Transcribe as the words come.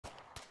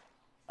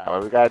Alright,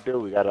 what we gotta do?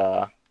 We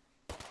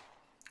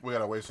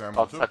gotta waste ammo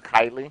talk too. to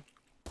Kylie.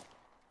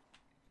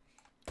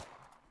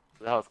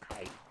 Who the hell is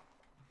Kylie?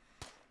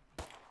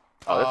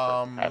 Oh, this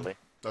person's Kylie.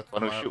 That's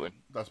One who's shooting.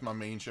 That's my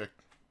main chick.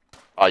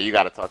 Oh, you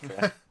gotta talk to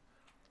her.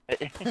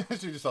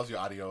 She just tells you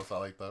adios. I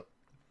like that.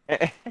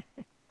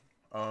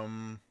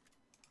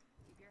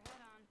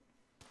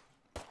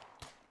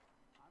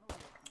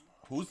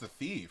 Who's the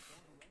thief?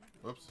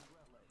 Whoops.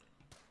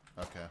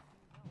 Okay.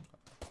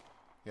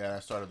 Yeah, I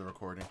started the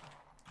recording.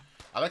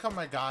 I like how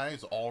my guy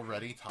is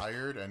already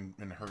tired and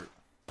hurt.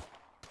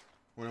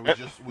 When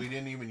we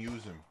didn't even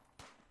use him.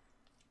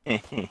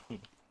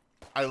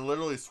 I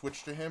literally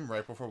switched to him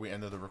right before we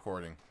ended the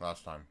recording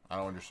last time. I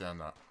don't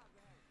understand that.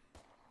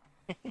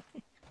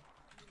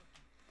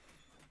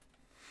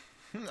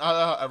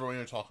 Everyone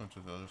you're talking to,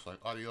 they're just like,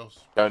 adios.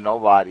 No,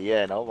 nobody.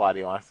 Yeah,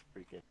 nobody wants to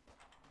freaking.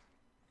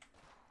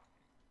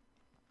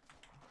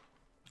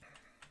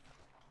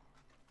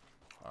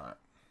 Alright.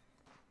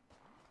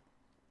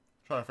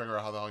 Trying to figure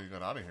out how the hell you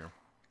got out of here.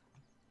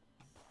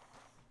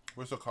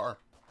 Where's the car?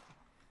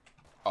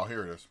 Oh,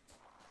 here it is.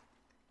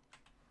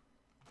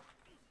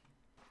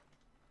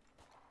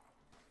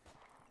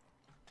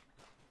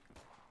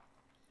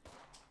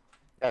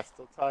 Yeah,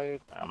 still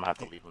tired? I'm gonna have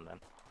to leave him then.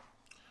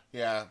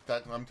 Yeah,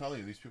 I'm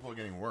telling you, these people are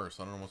getting worse.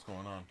 I don't know what's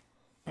going on.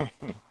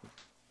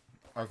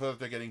 I feel like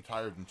they're getting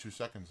tired in 2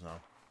 seconds now.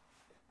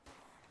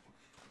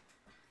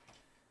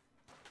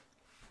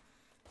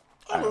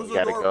 Oh, we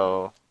gotta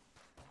go.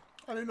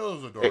 I didn't know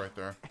there was a door right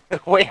there.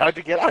 Wait, how'd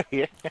you get out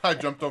here? I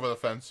jumped over the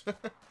fence.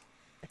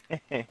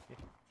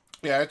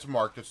 Yeah, it's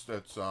marked. It's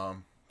the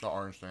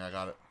orange thing. I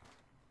got it.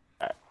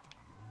 Right.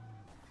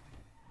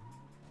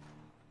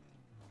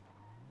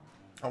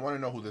 I want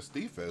to know who this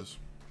thief is,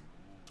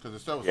 because it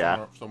said it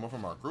was someone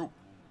from our group.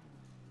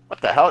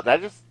 What the hell? I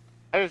just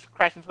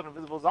crashed into an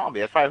invisible zombie.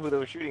 That's probably who they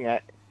were shooting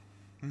at.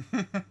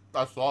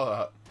 I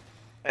saw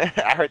that.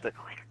 I heard the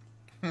click.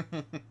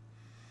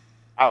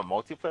 Oh, a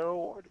multiplayer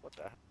award? What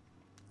the hell?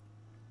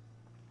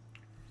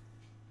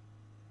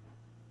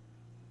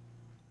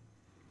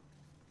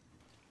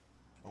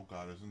 Oh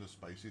god, isn't this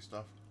spicy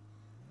stuff?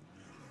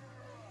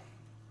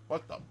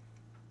 What the?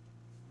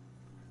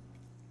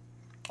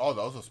 Oh,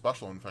 that was a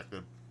special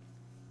infected.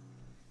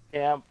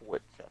 Camp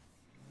Woodchuck.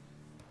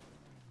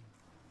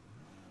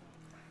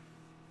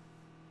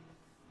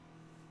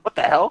 What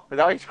the hell? Is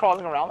that why he's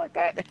crawling around like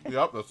that?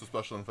 Yep, that's a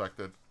special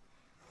infected.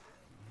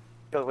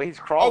 The way he's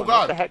crawling. Oh god!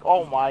 What the heck?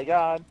 Oh my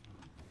god.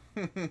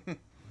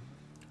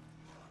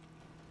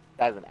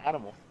 Guy's an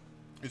animal.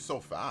 He's so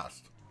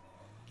fast.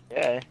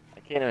 Yeah, I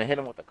can't even hit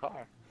him with the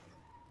car.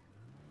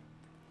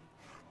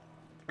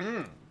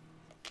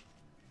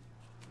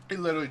 He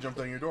literally jumped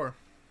on your door.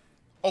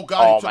 Oh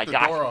god, he took the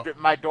door off. He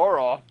ripped my door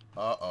off.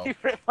 Uh-oh. He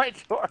ripped my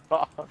door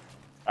off. Alright,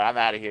 I'm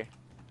out of here.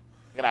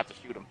 I'm gonna have to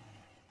shoot him.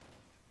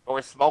 Oh,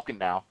 we're smoking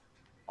now.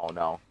 Oh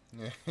no.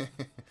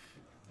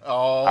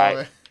 Oh.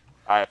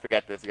 Alright,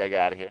 forget this. We gotta get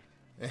out of here.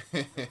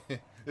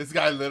 This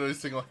guy literally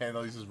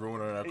single-handedly just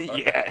ruining our car.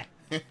 Yeah.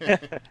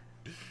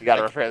 We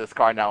gotta repair this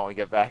car now when we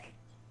get back.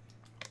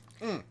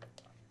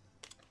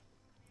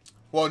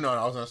 Well, no,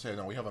 I was gonna say,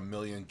 no, we have 1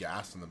 million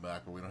gas in the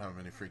back, but we don't have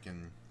any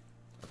freaking...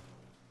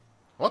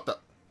 What the...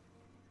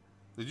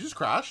 Did you just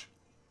crash?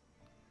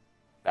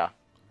 No.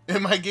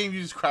 In my game,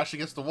 you just crashed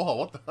against the wall.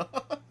 What the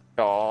hell?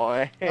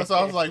 Oh. That's why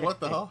I was like, what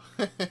the hell?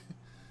 Do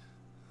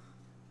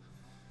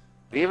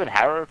you even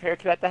have a repair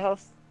kit at the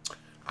house?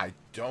 I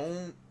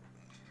don't...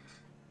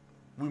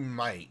 We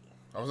might.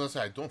 I was gonna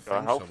say, I don't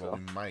think so, but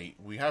we might.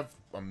 We have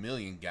 1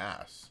 million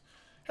gas.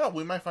 Hell,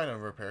 we might find a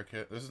repair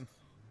kit. This is...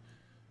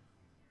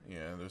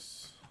 Yeah,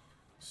 this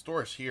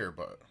store's here,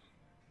 but...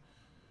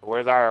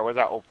 Where's our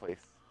old place?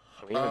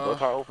 Can we even go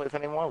to our old place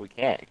anymore? We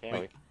can't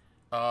we?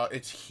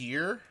 It's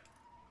here.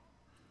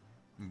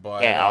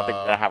 But yeah, I don't think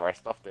we're gonna have our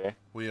stuff there.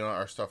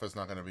 Our stuff is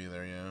not gonna be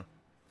there, yeah.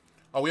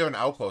 Oh, we have an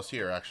outpost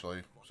here,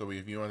 actually. So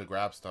if you want to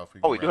grab stuff,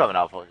 we do have an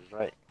outpost,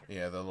 right?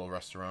 Yeah, the little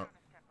restaurant.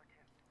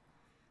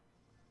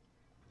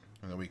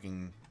 And then we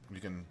can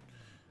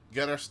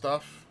get our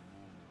stuff.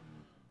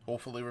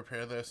 Hopefully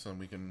repair this, and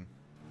we can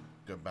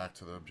get back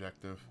to the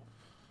objective.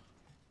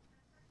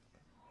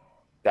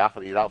 Yeah,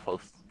 for these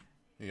outposts.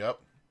 Yep.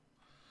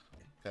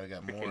 Gotta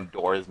get more. Freaking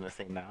door is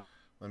missing now.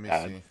 Let me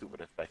see.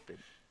 Super affected.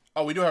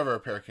 Oh, we do have a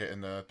repair kit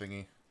in the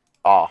thingy.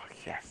 Oh,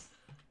 yes.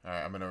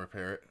 Alright, I'm gonna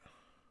repair it.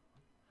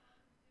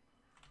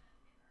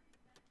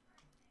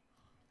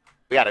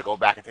 We gotta go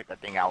back and take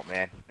that thing out,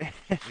 man.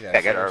 Yeah,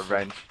 gotta get our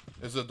revenge.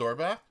 Is the door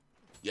back?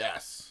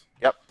 Yes.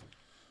 Yep.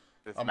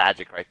 There's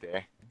magic right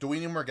there. Do we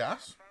need more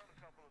gas?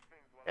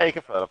 Yeah, you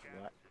can fill it up if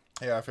you want.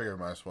 Yeah, I figured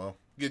might as well.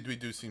 We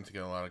do seem to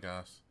get a lot of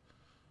gas.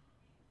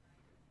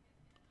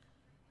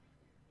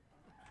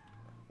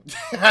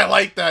 I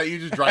like that. You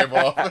just drive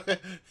off.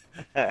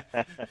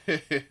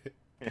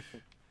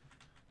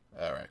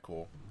 Alright,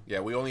 cool.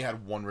 Yeah, we only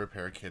had 1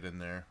 repair kit in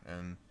there,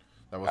 and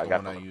that was the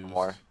one I used.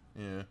 More.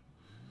 Yeah.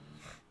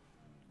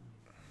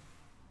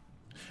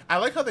 I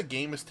like how the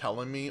game is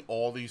telling me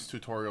all these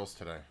tutorials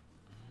today.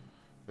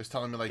 It's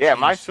telling me like Yeah,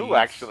 change mine too, seats.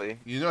 actually.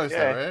 You noticed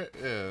Yeah. that, right?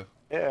 Yeah.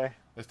 Yeah.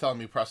 It's telling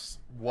me press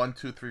 1,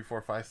 2, 3,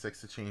 4, 5,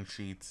 6 to change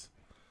sheets.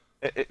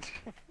 Are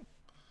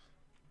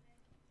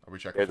we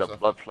checking There's for a stuff?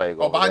 blood plague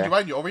Oh, over there.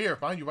 behind you, over here,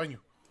 behind you.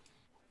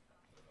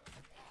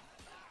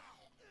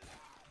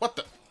 What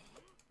the?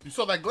 You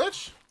saw that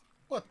glitch?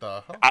 What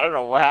the hell? I don't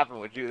know what happened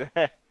with you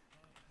there.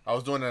 I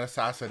was doing an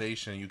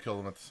assassination and you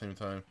killed him at the same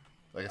time.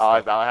 Like Oh,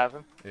 is that what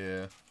happened?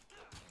 Yeah.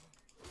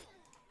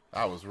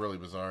 That was really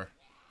bizarre.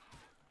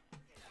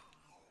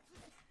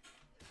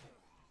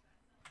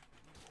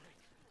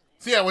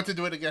 See, I went to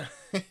do it again.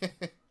 The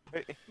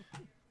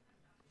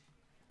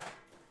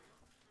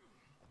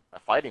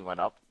fighting went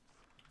up.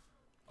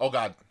 Oh,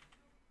 God.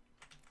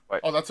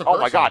 Wait. Oh, that's a Oh,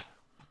 person. my God.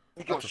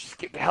 That's She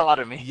scared the hell out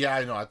of me. Yeah,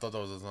 I know. I thought that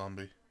was a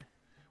zombie.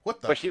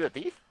 What the? Was she the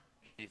thief?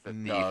 She's the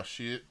thief. No,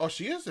 she... Oh,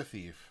 she is a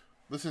thief.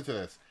 Listen to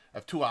this. I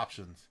have two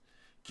options.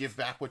 Give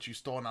back what you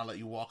stole and I'll let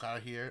you walk out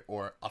of here,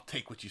 or I'll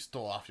take what you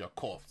stole off your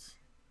corpse.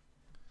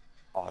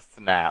 Oh,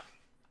 snap.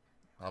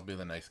 I'll be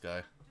the nice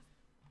guy.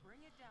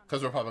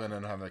 Because we're probably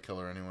going to have that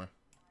killer anyway.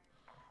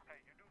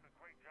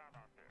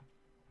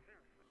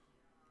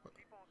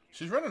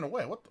 She's running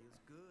away. What the?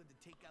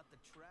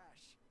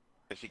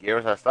 Did she give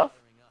us that stuff?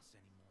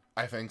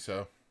 I think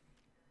so.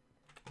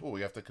 Oh,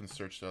 we have to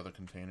search the other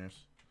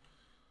containers.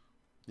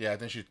 Yeah, I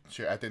think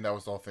I think that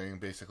was the whole thing.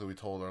 Basically, we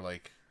told her,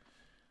 like,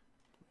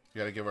 you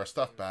gotta give our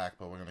stuff back,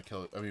 but we're gonna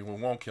kill it. I mean,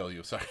 we won't kill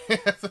you. Sorry.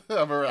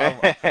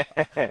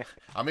 I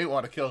may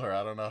want to kill her.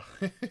 I don't know.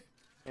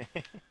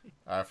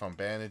 Alright, from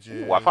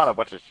bandages. Ooh, I found a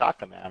bunch of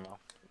shotgun ammo.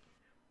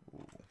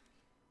 Ooh.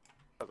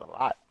 That's a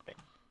lot.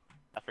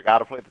 I forgot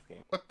to play this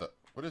game. What the?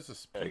 What is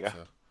this There you pizza?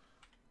 go.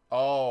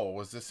 Oh,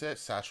 was this it?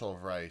 Satchel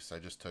of rice. I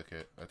just took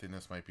it. I think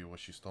this might be what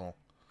she stole.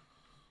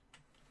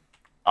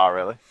 Oh,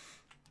 really?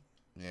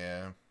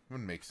 Yeah,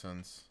 wouldn't make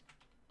sense.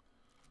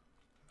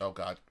 Oh,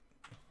 God.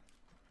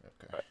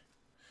 Okay. Right.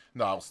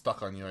 No, I was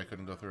stuck on you. I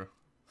couldn't go through.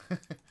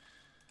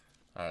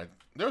 Alright.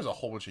 There's a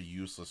whole bunch of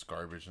useless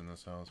garbage in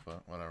this house,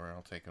 but whatever.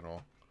 I'll take it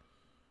all.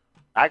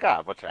 I got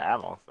a bunch of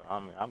ammo, so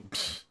I'm...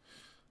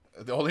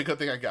 The only good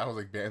thing I got was,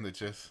 like,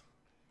 bandages.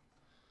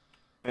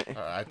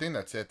 I think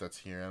that's it. That's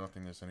here. I don't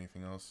think there's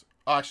anything else.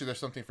 Oh, actually, there's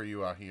something for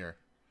you out here.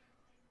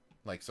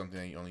 Like, something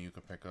that only you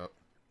could pick up.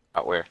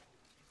 Out where?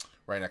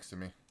 Right next to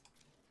me.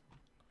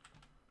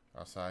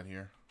 Outside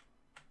here.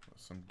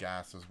 Some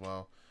gas as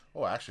well.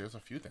 Oh, actually, there's a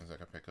few things I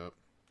could pick up.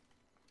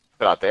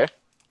 Is it out there?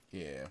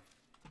 Yeah.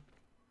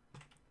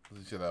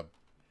 You see the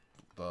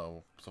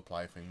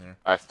supply thing there?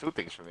 That's two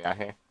things for me out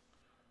here.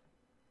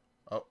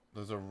 Oh,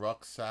 there's a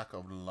rucksack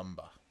of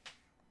lumber.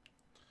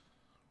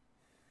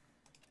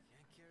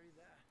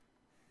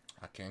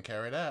 I can't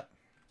carry that.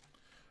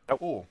 Nope.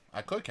 Oh,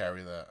 I could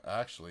carry that,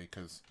 actually,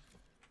 because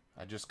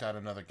I just got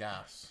another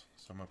gas.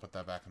 So I'm going to put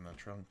that back in the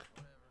trunk.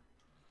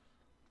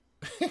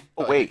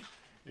 Oh, wait.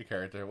 Your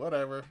character,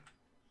 whatever.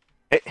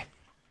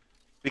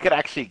 We could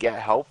actually get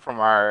help from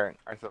our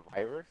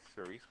survivors.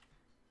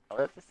 Oh,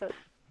 that's just it.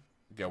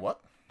 Get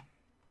what?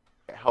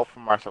 Get help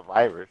from our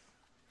survivors.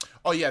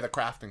 Oh, yeah, the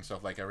crafting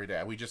stuff, like, every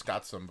day. We just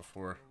got some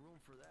before.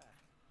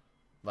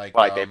 Like,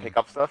 They pick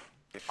up stuff?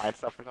 They find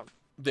stuff or something?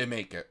 They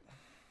make it.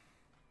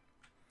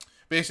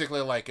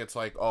 Basically, like, it's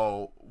like,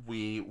 oh,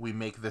 we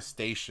make this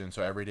station,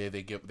 so every day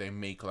they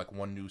make, like,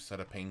 one new set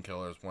of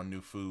painkillers, one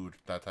new food,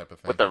 that type of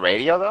thing. With the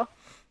radio, though?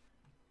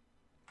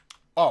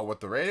 Oh, with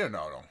the radio?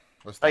 No.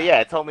 What's Oh, that?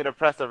 yeah, it told me to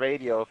press the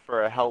radio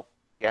for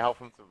get help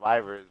from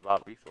survivors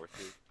about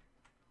resources.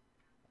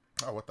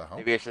 Oh, what the hell?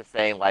 Maybe it's just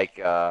saying, like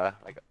you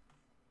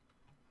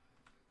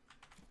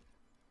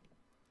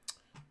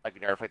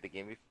never played the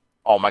game before?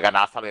 Oh my god,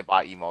 now it's telling me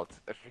about emotes.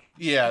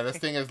 Yeah, this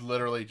thing is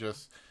literally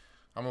just...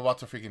 I'm about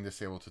to freaking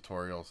disable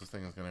tutorials. This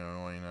thing is going to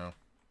annoy you now.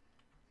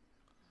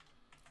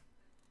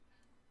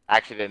 I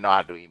actually didn't know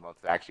how to do emotes.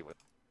 I actually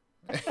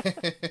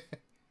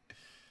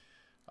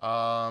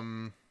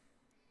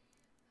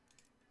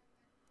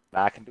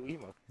Now I can do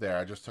emotes. There,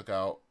 I just took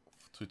out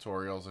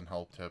tutorials and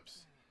help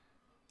tips.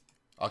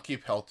 I'll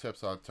keep help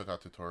tips. I took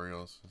out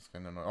tutorials. It's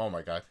kind of annoying. Oh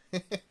my god.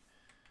 I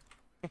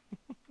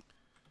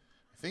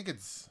think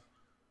it's...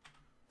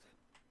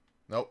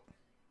 Nope.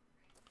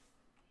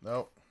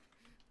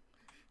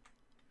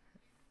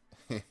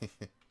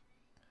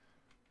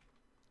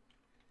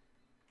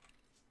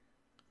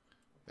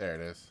 There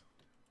it is.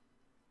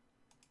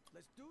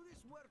 Let's do this,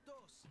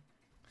 muertos.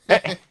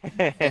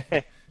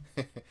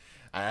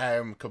 I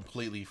am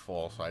completely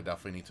full, so I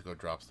definitely need to go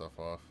drop stuff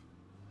off.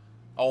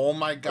 Oh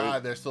my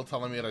god, they're still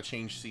telling me how to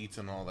change seats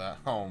and all that.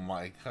 Oh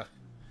my god.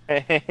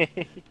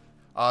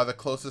 The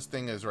closest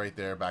thing is right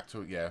there. Back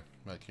to it. Yeah,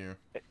 back here.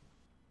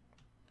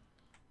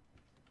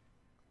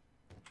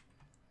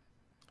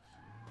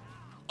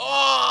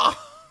 Oh!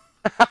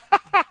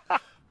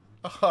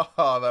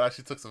 Oh, that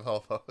actually took some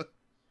health off.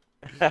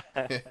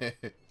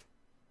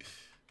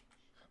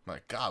 My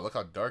god, look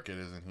how dark it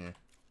is in here.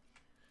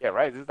 Yeah,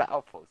 right. This is the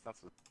outpost.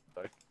 That's what's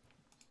dark.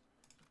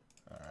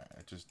 Alright,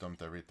 I just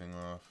dumped everything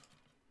off.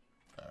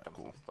 Alright, Dump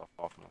cool. some stuff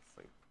off and I'll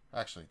sleep.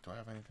 Actually, do I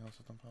have anything else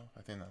to dump off?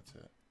 I think that's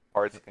it.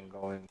 Parts can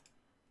go in.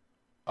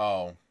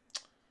 Oh,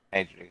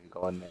 Andrew can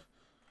go in there.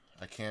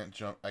 I can't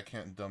jump. I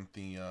can't dump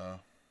the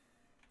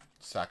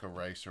sack of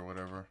rice or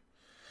whatever.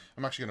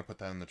 I'm actually gonna put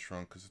that in the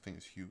trunk because the thing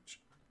is huge.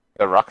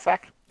 The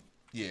rucksack?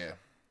 Yeah,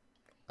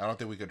 I don't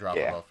think we could drop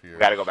it Yeah. off here. We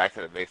gotta go back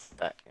to the base.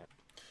 Yeah.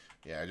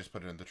 Yeah, I just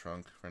put it in the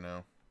trunk for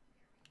now.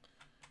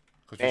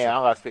 Hey, I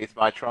don't got space in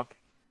my trunk.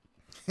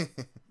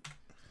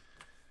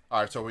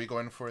 All right, so are we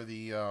going for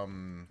the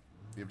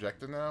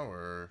objective now,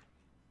 or?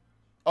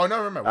 Oh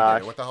no, remember we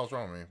did it. What the hell's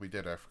wrong with me? We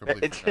did. I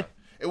completely forgot.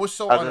 It was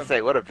so. I was gonna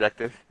say, what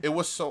objective? It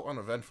was so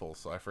uneventful,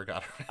 so I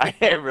forgot.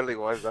 It really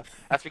was.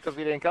 That's because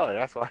we didn't kill it.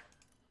 That's why.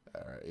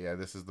 All right, yeah,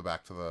 this is the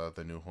back to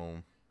the new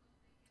home.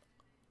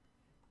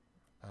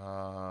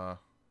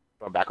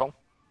 Going back home.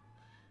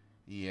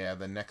 Yeah,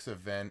 the next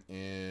event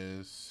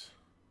is.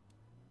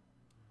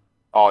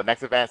 Oh,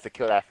 next event is to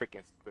kill that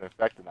freaking stupid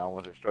infected. That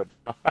one's destroyed.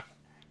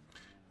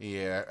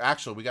 Yeah,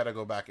 actually, we got to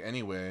go back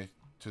anyway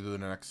to do the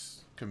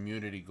next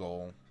community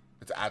goal.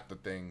 It's at the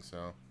thing,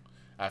 so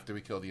after we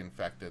kill the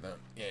infected,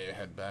 yeah,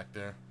 head back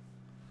there.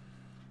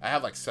 I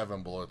have like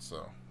 7 bullets,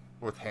 so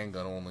with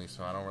handgun only,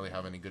 so I don't really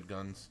have any good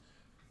guns.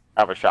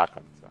 I have a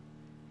shotgun. So.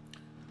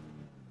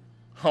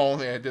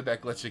 Only I did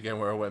that glitch again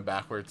where it went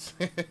backwards.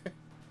 Wait,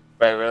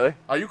 really?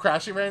 Are you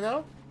crashing right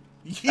now?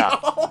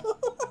 No.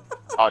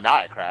 Oh, now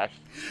I crashed.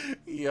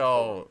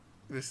 Yo,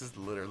 this is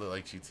literally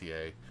like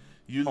GTA.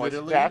 You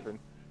literally,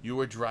 you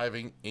were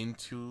driving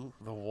into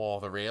the wall,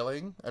 the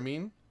railing, I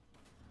mean,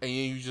 and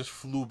you just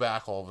flew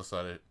back all of a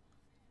sudden.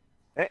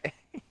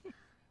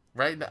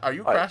 Right now, are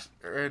you crashed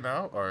right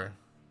now, or?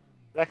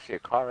 There's actually a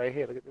car right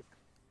here. Look at this.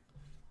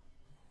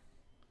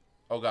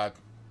 Oh God.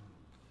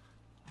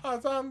 Oh,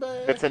 zombie.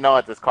 Good to know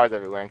that there's cars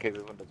everywhere in case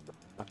this one does.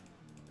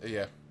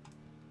 Yeah.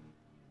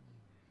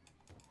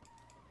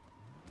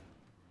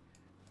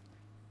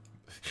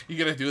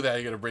 You're gonna do that?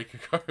 You're gonna break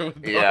your car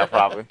with the Yeah,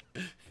 probably.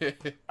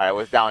 Alright,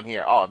 what's down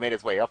here? Oh, it made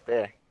its way up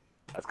there.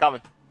 It's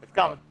coming. It's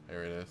coming. Oh,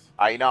 there it is.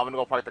 Alright, you know, I'm gonna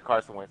go park the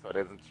car somewhere so it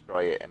doesn't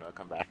destroy it and it'll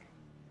come back.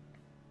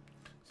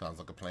 Sounds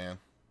like a plan.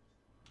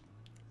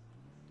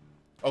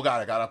 Oh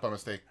God, I got up by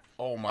mistake.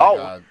 Oh my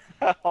God.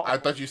 I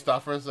thought you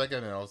stopped for a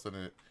second and all of a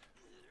sudden it...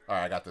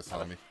 Alright, I got this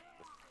on me.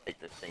 Take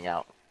this thing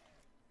out.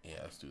 Yeah,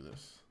 let's do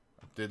this.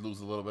 I did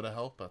lose a little bit of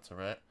health, that's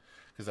alright.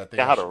 Because I think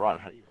Yeah, how to run?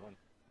 How do you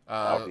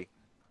run?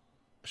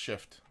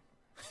 Shift.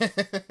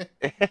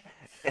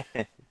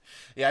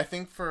 Yeah, I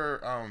think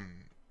for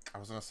I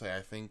was gonna say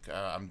I think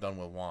I'm done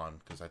with Juan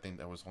because I think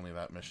that was only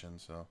that mission.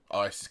 So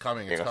it's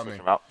coming, it's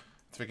coming,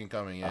 it's freaking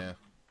coming. Yeah,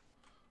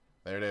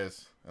 there it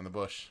is in the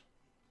bush.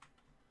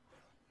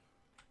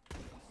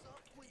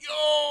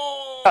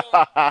 Yo,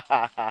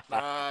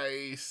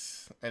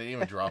 nice! I didn't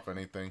even drop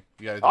anything.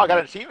 You gotta. I got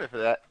an achievement for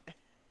that.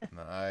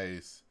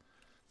 Nice.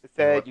 It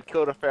said you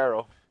killed a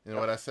pharaoh. You know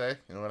what I say?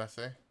 You know what I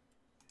say?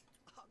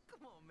 Oh,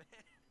 come on, man.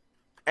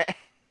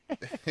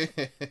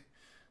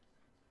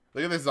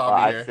 Look at this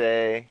zombie here. I'd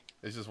say...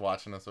 It's just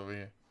watching us over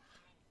here.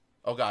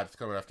 Oh God, it's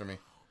coming after me.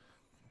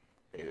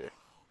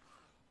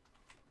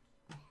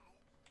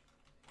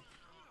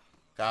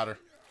 Got her.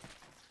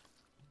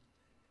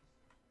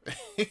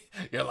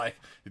 You're like,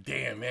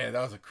 damn man,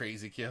 that was a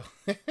crazy kill.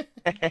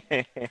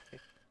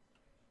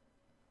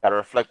 Gotta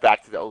reflect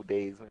back to the old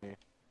days when you...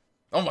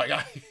 Oh my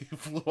God, you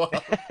flew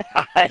up.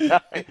 I know.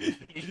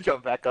 You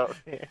jump back up.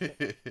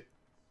 That'd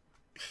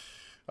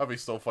be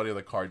so funny if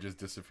the car just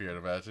disappeared,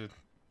 imagine.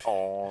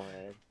 Oh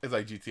man. It's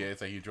like GTA,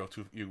 it's like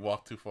you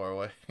walked too far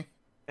away.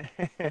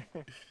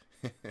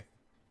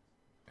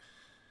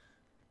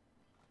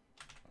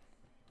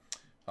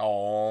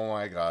 Oh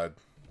my God.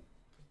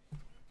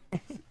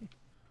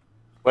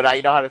 But now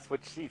you know how to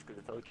switch seats because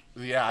it's okay.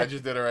 Yeah, I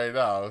just did it right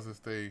now. I was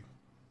just saying.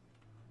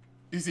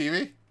 You see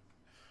me?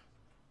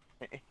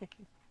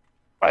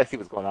 Probably see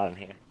what's going on in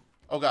here.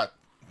 Oh God,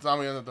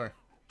 zombie on the door.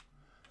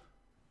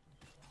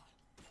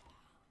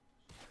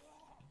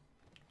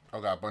 Oh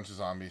God, a bunch of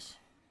zombies.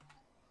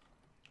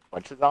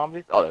 Bunch of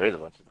zombies? Oh, there is a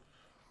bunch of them.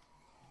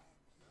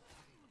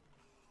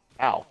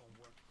 Ow.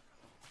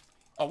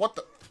 Oh, what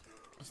the?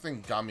 This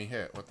thing got me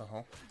hit. What the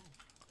hell?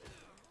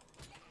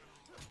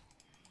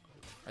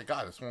 I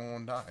got this one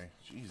won't die.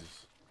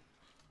 Jesus.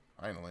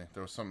 Finally.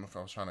 There was something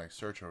I was trying to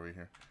search over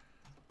here.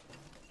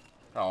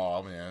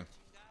 Oh, man.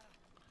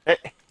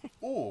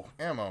 Ooh,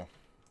 ammo.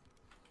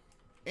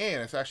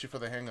 And it's actually for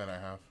the handgun I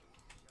have.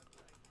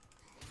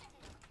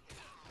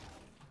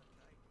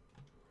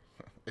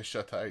 It's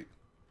shut tight.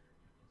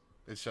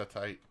 It's shut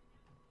tight.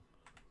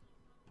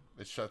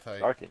 It's shut tight.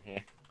 Dark in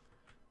here.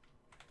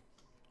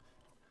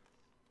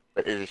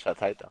 But is it shut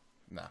tight though?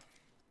 Nah.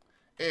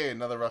 Hey,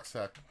 another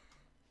rucksack.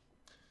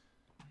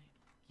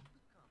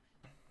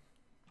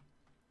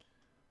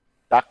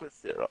 Chocolate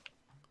syrup.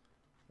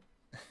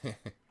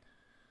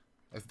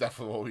 That's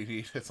definitely what we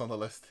need. It's on the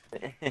list.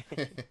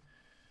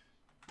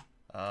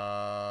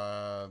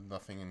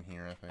 Nothing in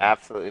here, I think.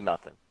 Absolutely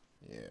nothing.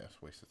 Yeah, it's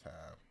a waste of time.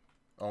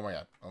 Oh my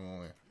God. Oh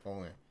man. Oh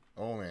man.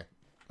 Oh man.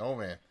 Oh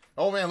man.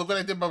 Oh man, look what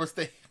I did by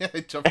mistake.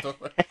 I jumped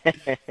over.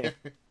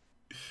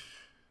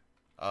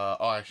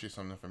 Actually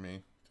something for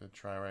me to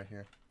try right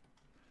here.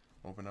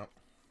 Open up.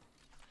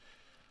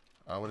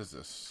 What is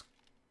this?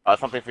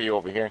 Something for you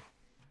over here.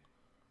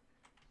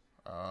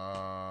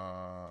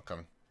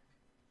 Coming.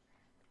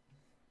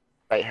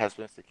 Site has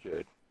been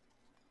secured.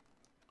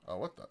 Oh,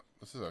 what the?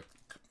 This is a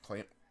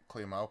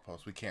claim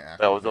outpost. We can't That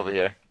actually. was over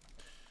here.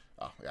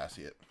 Oh, yeah, I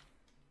see it.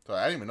 So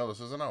I didn't even know this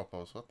was an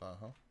outpost. What the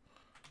hell?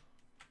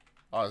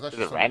 Oh, is that This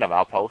just is a random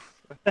outpost.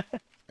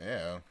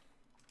 Yeah.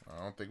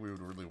 I don't think we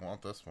would really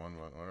want this one,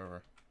 but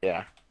whatever.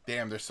 Yeah.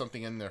 Damn, there's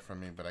something in there for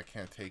me, but I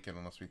can't take it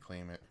unless we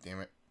claim it. Damn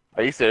it.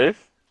 Are you serious?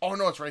 Oh,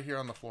 no, it's right here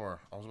on the floor.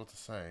 I was about to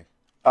say.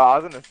 Oh, I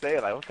was gonna say,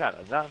 like, what kind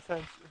of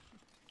nonsense?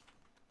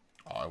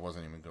 Oh, it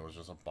wasn't even good. It was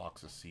just a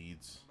box of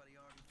seeds.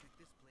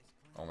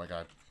 Oh, my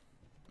God.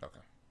 Okay.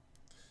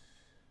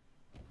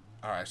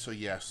 Alright, so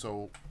yeah,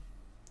 so...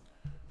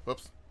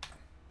 Whoops.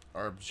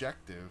 Our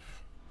objective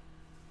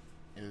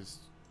is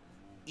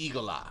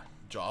Eagle Eye,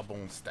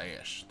 Jawbone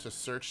Stash. To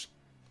search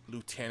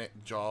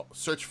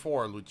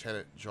for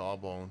Lieutenant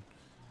Jawbone.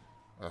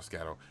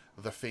 Scatto.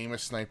 The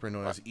famous sniper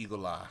known as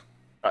Eagle Eye.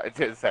 It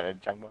is set in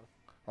chunk mode.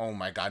 Oh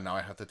my god, now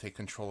I have to take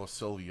control of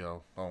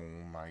Silvio. Oh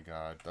my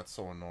god, that's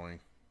so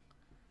annoying.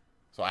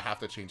 So I have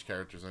to change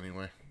characters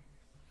anyway.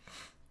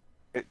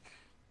 It's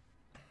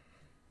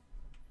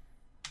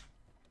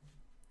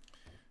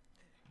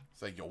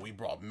like, yo, we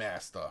brought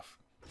mad stuff.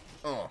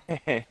 Oh.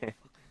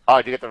 Oh,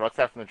 did you get the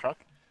rucksack from the trunk?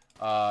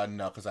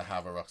 No, because I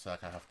have a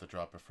rucksack. I have to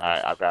drop it first.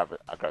 Alright, I'll grab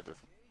it. I'll grab this.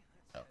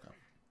 Okay.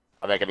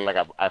 I'll make it look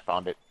like I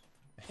found it.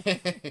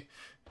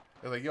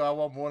 They're like, yo, I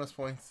want bonus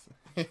points.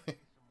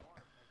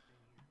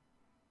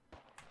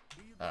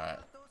 Alright.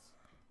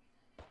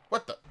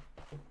 What the?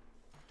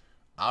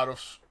 Out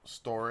of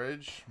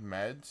storage,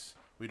 meds.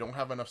 We don't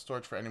have enough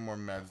storage for any more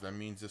meds. That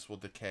means this will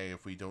decay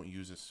if we don't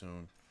use it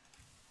soon.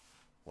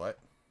 What?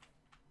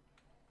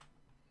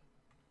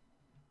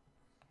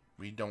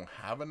 We don't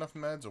have enough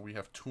meds, or we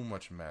have too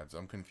much meds?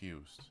 I'm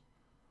confused.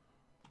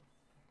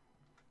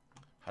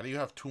 How do you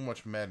have too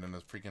much med in a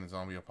freaking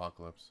zombie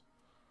apocalypse?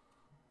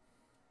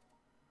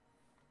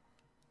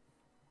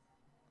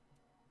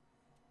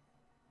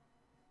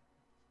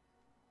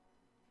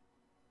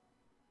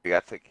 We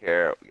gotta take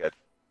care. We got.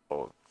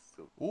 Oh,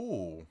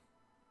 Ooh.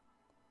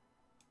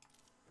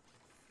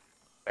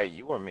 hey,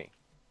 you or me?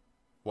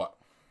 What?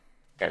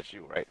 That's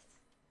you, right?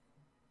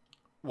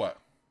 What?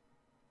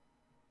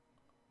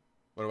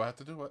 What do I have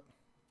to do? What?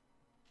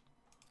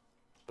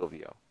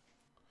 Silvio.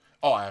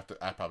 Oh, I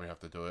probably have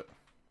to do it.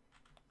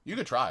 You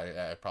could try.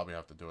 Yeah, I probably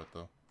have to do it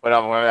though. But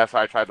that's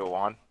why I tried the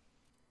wand.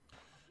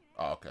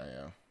 Oh, okay,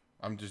 yeah.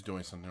 I'm just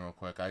doing something real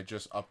quick. I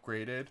just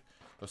upgraded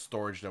the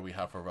storage that we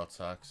have for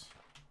rucksacks.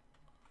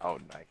 Oh,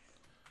 nice.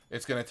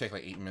 It's gonna take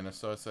like 8 minutes,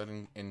 so it's said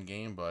in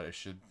game, but it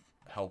should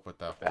help with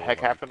that. What the heck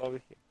happened over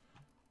here?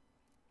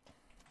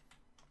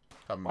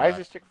 Why back. is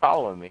this chick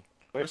following me?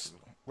 Where's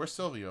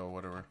Silvio or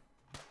whatever?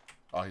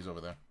 Oh, he's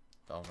over there.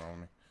 That was wrong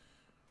with me.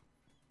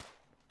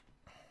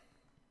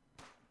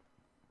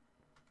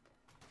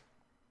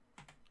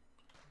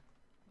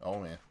 Oh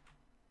man,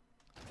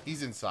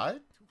 he's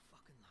inside.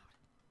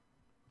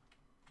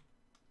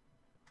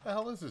 The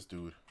hell is this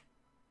dude?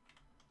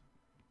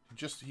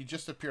 He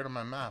just appeared on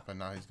my map and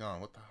now he's gone.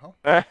 What the hell?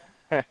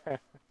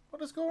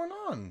 What is going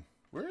on?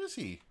 Where is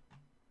he?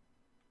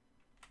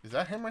 Is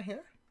that him right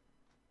here?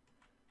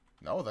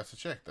 No, that's a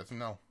chick. That's a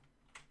no.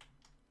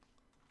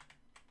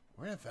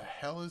 Where the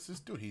hell is this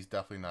dude? He's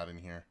definitely not in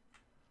here.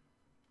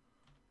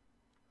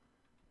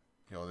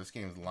 Yo, this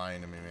game's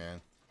lying to me,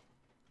 man.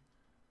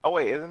 Oh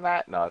wait, isn't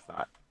that? No, it's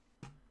not.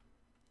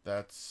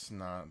 That's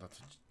not.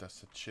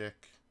 That's a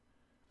chick.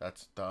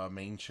 That's the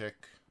main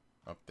chick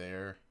up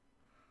there.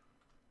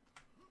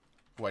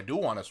 Who I do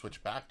want to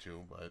switch back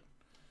to, but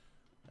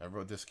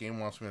this game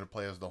wants me to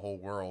play as the whole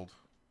world.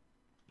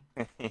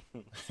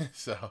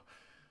 So,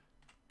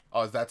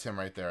 oh, that's him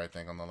right there, I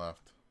think, on the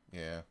left.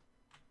 Yeah.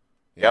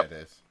 Yeah, Yep. it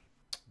is.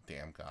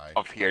 Damn guy.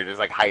 Up here, just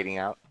like hiding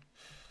out.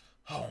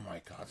 Oh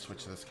my god,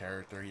 switch this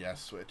character.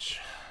 Yes, switch.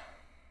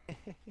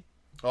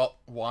 Well,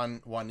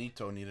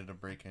 Juanito needed a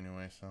break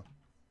anyway, so.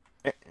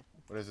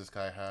 What does this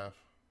guy have?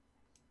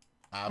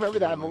 Remember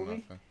that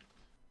Absolutely movie?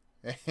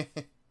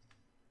 nothing.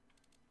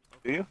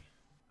 Do you?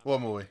 What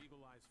movie?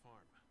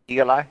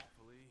 Eagle Eye?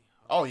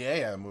 Oh,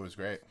 yeah, the movie was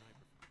great.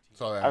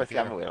 Saw that I haven't seen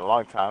that movie in a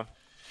long time.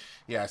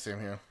 Yeah, same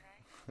here.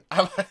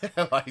 I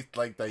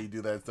like that you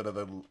do that instead of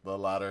the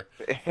ladder.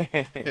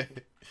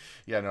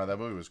 Yeah, no, that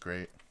movie was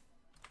great.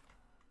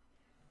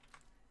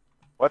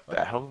 What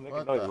the hell is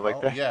making noises like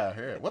that? Yeah,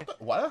 here.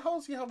 Why the hell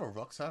does he have a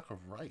rucksack of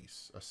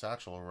rice? A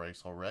satchel of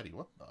rice already?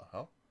 What the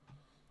hell?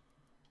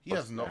 He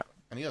has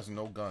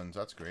no guns.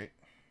 That's great.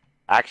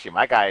 Actually,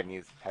 my guy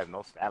has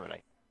no stamina.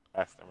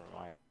 That's never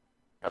mind.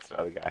 That's the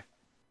other guy.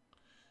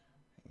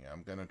 Yeah,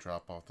 I'm gonna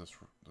drop off this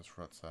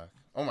rucksack.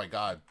 Oh my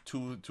god,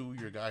 two of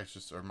your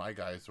guys or my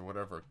guys or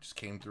whatever just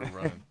came through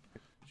running.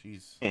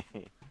 Jeez.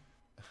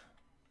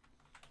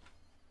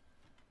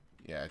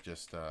 Yeah,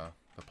 just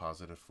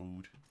deposited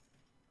food.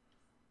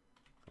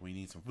 We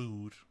need some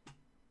food.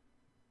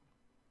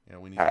 Yeah,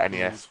 we need some food.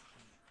 Yes.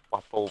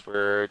 Swap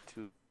over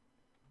to.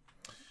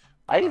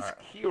 Why is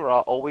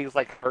Kira always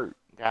like hurt?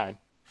 God.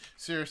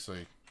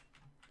 Seriously.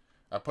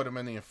 I put him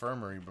in the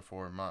infirmary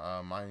before,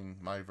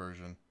 my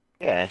version.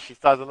 Yeah, and she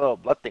still has a little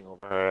blood thing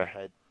over her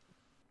head.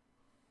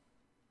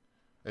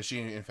 Is she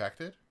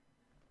infected?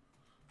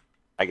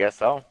 I guess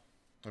so.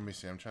 Let me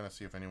see. I'm trying to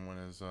see if anyone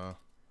is,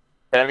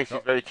 Apparently she's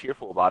Nope. very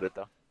cheerful about it,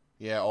 though.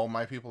 Yeah, all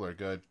my people are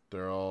good.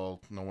 No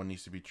one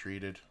needs to be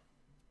treated.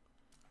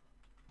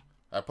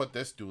 I put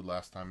this dude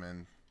last time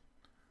in,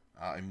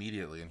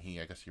 immediately, and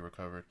I guess he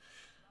recovered.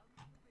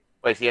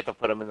 Wait, so you have to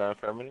put them in the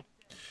infirmary?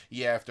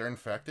 Yeah, if they're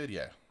infected,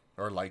 yeah.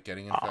 Or like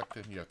getting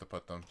infected, you have to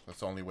put them. That's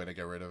the only way to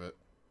get rid of it.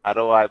 How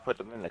do I put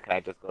them in? Can I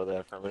just go to the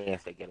infirmary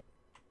and say get it?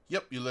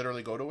 Yep, you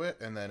literally go to it,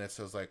 and then it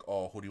says, like,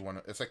 oh, who do you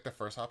want to... It's like the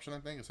first option, I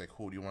think. It's like,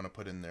 who do you want to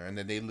put in there? And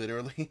then they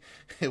literally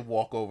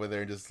walk over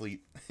there and just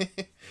sleep.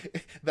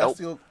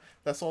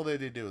 That's all they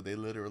do. They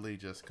literally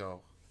just go.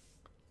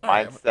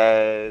 Mine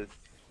says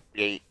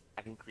create.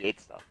 I can create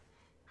stuff.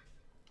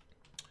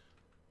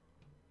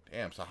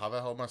 Damn, so how the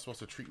hell am I supposed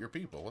to treat your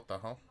people? What the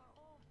hell?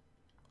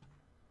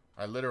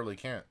 I literally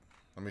can't.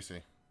 Let me see.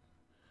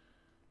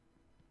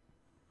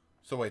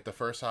 So wait, the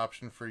first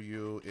option for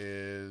you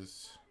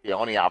is... The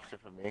only option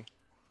for me.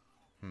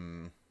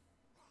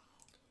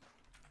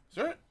 Is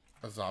there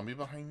a zombie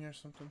behind me or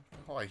something?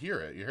 Oh, I hear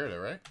it. You heard it,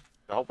 right?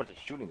 There's a whole bunch of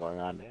shooting going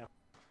on there.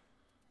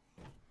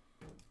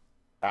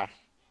 Gosh.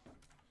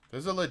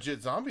 There's a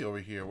legit zombie over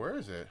here. Where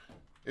is it?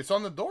 It's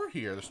on the door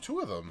here. There's two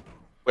of them.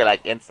 Wait,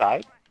 like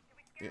inside?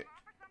 Yeah.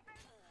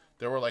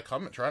 They were like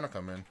trying to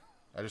come in.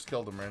 I just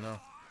killed them right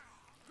now.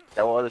 Is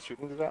that what the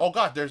shooting is about? Oh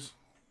god, there's...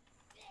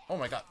 Oh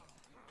my god.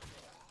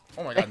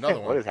 Oh my god, another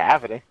one. What is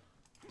happening?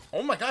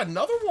 Oh my god,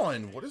 another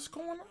one! What is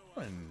going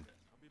on?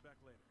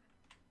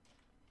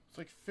 It's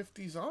like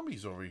 50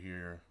 zombies over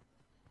here.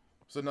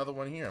 There's another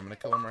one here. I'm gonna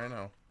kill him right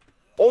now.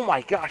 Oh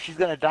my gosh, she's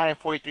gonna die in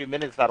 43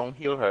 minutes if I don't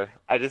heal her.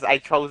 I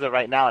chose it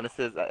right now and it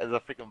says, it's a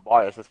freaking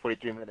bar. It says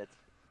 43 minutes.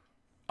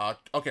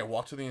 Okay,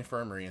 walk to the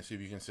infirmary and see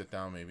if you can sit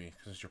down maybe,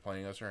 since you're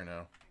playing us right now.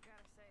 I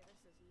gotta say,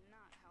 this is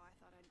not how I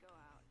thought I'd go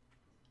out.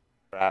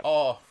 Crap.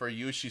 Oh, for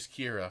you, she's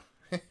Kira.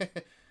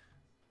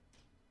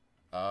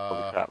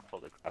 Holy crap,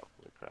 holy crap,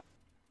 holy crap.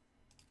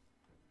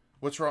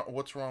 What's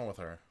wrong with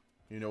her?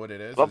 You know what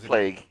it is? Blood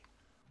plague.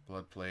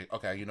 Blood plague.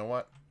 Okay, you know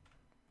what?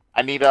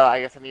 I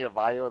guess I need a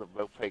vial of the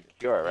blood plague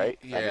cure, right?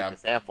 Yeah. I need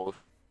the samples.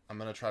 I'm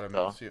gonna try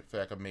to see if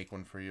I can make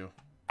one for you.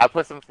 I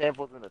put some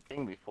samples in the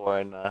thing before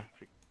and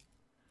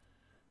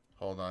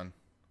Hold on.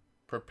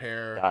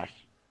 Prepare. gosh.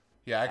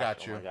 Yeah, I got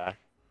Oh you. my gosh.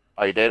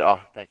 Oh, you did? Oh,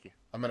 thank you.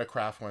 I'm gonna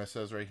craft one. It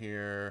says right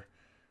here,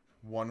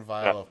 1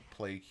 vial of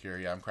plague cure.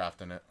 Yeah, I'm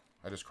crafting it.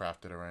 I just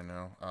crafted it right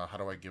now. How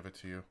do I give it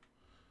to you?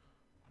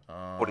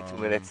 42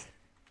 minutes.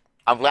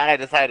 I'm glad I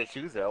decided to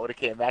choose her. I would have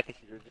came back and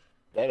she was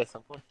dead at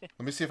some point. Let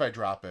me see if I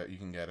drop it. You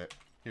can get it.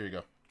 Here you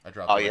go. I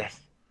dropped Oh, it. yes.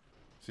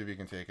 See if you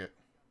can take it.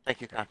 Thank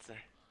you, kind sir.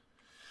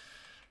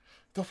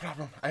 No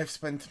problem. I have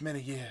spent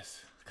many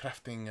years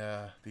crafting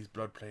these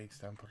blood plague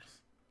samples.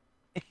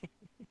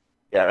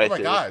 Yeah, right. Oh my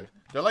seriously. god.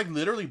 They're like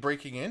literally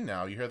breaking in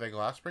now. You hear that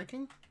glass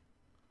breaking?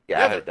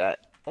 Yeah, I heard that.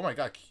 Oh my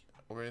god.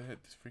 Over here,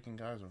 these freaking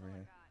guys over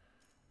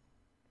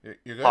here.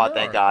 You're good? Oh, now,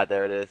 thank or- God.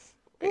 There it is.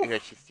 Yeah,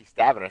 she's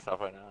stabbing herself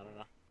right now. I don't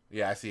know.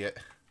 Yeah, I see it.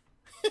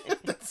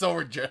 That's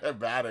so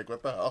dramatic.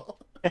 What the hell?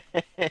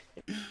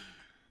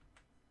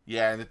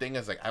 Yeah, and the thing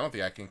is, like, I don't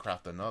think I can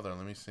craft another.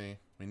 Let me see.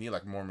 We need,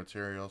 like, more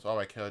materials. Oh,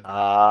 I could.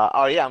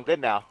 Oh, yeah, I'm good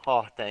now.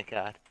 Oh, thank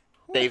God.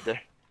 Saved her.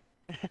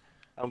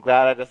 I'm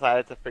glad I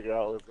decided to figure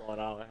out what was going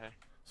on with her.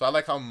 So I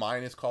like how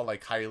mine is called,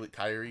 like,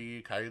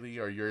 Kylie,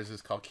 or yours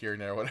is called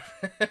Kieran or whatever.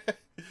 It's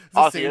the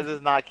Oh, so same- yours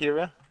is not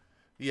Kira?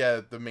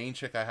 Yeah, the main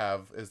chick I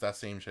have is that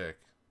same chick.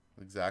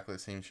 Exactly the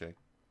same chick.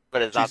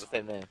 But it's not She's- the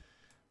same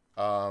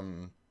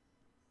name.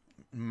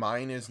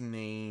 Mine is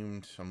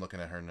named... I'm looking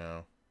at her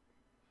now.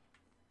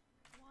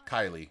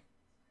 Kylie.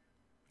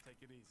 Take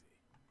it easy.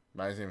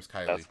 My name's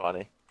Kylie. That's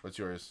funny. What's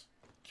yours?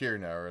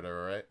 Kieran or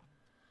whatever, right?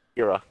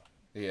 Kira.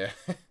 Yeah.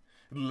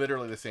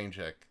 Literally the same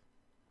chick.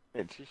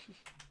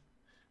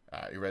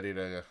 Alright, you ready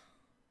to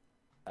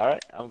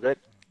Alright, I'm good.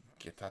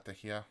 get out of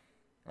here?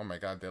 Oh my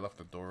god, they left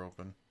the door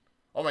open.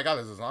 Oh my god,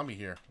 there's a zombie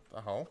here.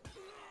 What the hell?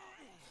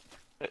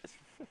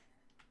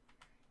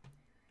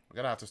 We're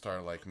gonna have to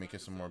start like making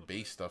some more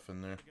base stuff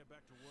in there. Get back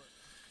to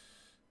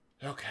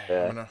work. Okay,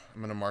 Yeah.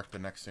 I'm gonna mark the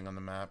next thing on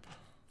the map.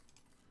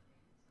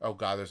 Oh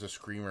god, there's a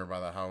screamer by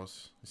the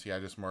house. You see, I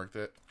just marked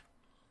it.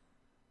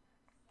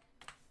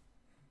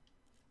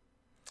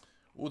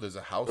 Ooh, there's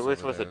a house. What are we over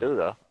supposed to there. do,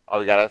 though? Oh,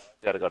 we gotta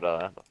go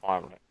to the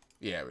farm, right?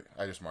 Yeah,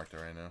 I just marked it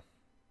right now.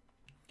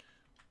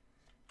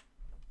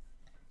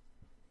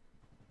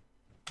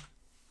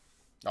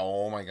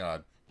 Oh my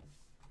god.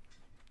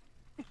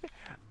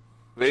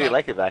 Really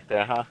like it back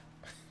there, huh?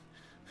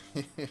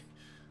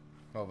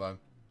 Hold on.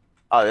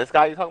 Oh, this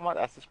guy you talking about?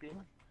 That's the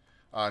screamer?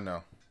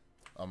 No.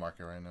 I'll mark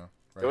it right now.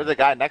 There was a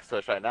guy next to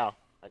us right now.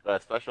 Like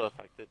a special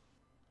affected.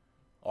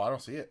 Oh, I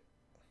don't see it.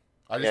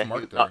 I Yeah, just he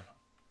marked was it. not-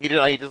 He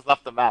didn't. He just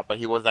left the map, but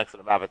he was next to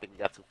the map. I think we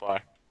got too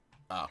far.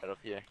 Oh. Right up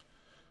here.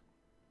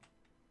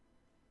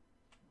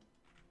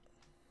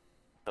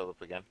 Fill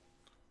up again.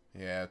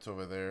 Yeah, it's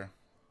over there.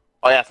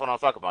 Oh, yeah, that's what I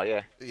was talking about,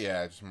 yeah.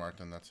 Yeah, I just marked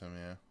him. That's him,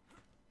 yeah.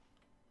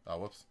 Oh,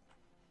 whoops.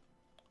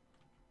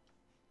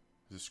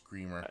 He's a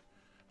screamer.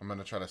 I'm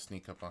gonna try to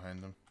sneak up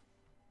behind him.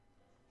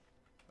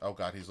 Oh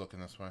god, he's looking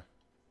this way.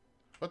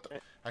 What the?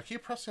 I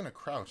keep pressing a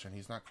crouch and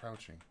he's not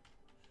crouching.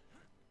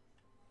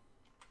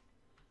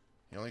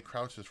 He only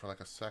crouches for like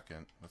a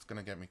second. That's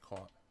gonna get me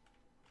caught.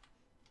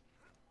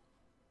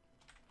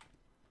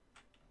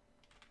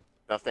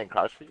 Nothing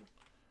crouch for you?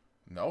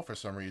 No, for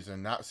some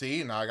reason. Not.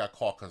 See, now I got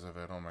caught because of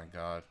it. Oh my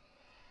god.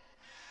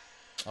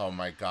 Oh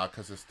my god,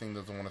 because this thing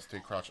doesn't want to stay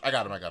crouched. I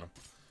got him, I got him.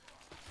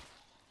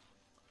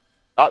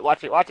 Oh,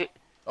 watch it, watch it.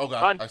 Oh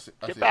god, Run. I see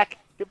Get back,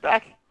 get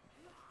back.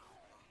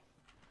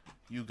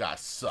 You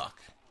guys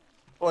suck.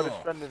 Oh, they're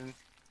spending.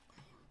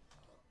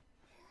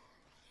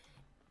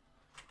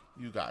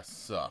 You guys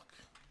suck.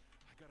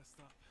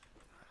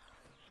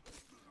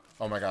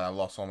 Oh my god, I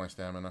lost all my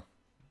stamina.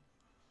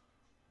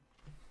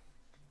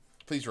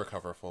 Please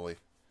recover fully.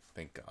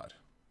 Thank god.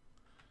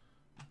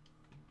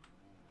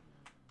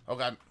 Oh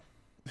god.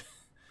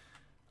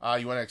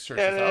 You want to search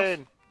this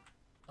house?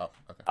 Oh,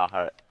 okay. Oh,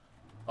 alright.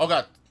 Oh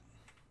god.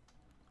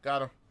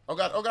 Got him. Oh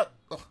god, oh god.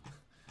 Oh.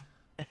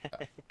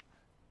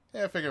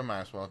 Yeah, I figured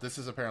might as well. This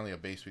is apparently a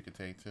base we could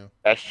take too.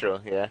 That's true,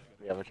 yeah.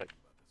 We haven't checked.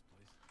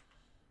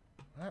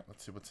 Alright,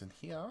 let's see what's in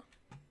here.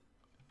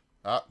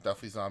 Ah,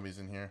 definitely zombies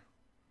in here.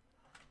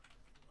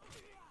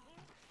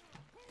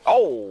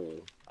 Oh!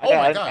 Oh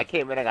my god. I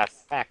came in and got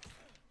sacked.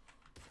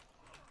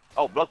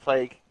 Oh, blood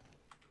plague.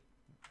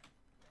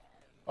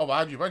 Oh,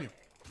 behind you, behind you.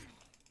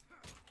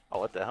 Oh,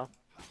 what the hell?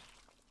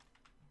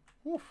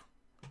 Woof.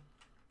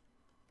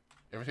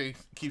 Everything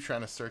keeps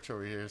trying to search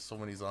over here. So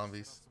many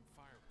zombies.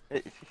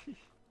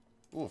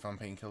 Ooh, found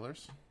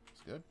painkillers.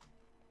 That's good.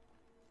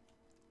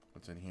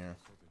 What's in here?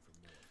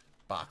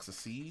 Box of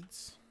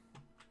seeds.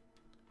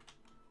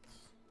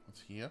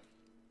 What's here?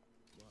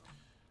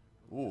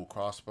 Ooh,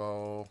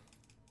 crossbow.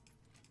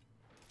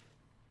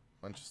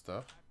 Bunch of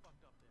stuff.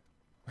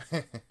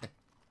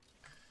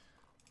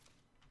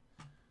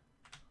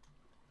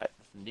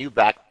 New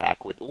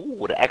backpack with,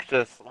 ooh, the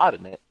extra slot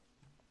in it.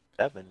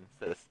 7,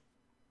 sis.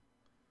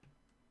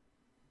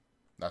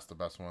 That's the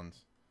best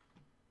ones.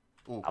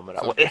 Ooh, I'm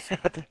gonna.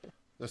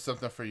 there's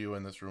something for you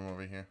in this room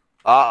over here.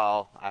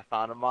 Uh-oh, I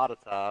found a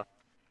Molotov.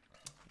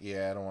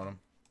 Yeah, I don't want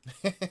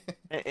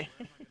them.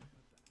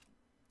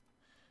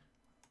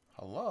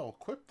 Hello,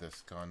 equip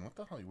this gun. What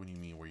the hell? What do you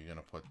mean? Where you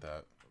gonna put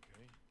that?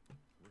 Okay,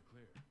 we're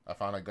clear. I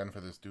found a gun for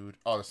this dude.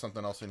 Oh, there's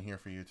something else in here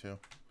for you too.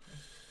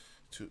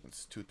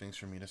 It's two things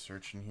for me to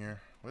search in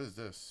here. What is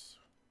this?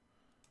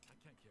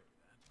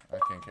 I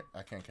can't carry that.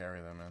 I can't carry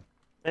that,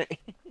 man.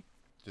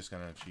 Just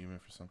got an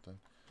achievement for something.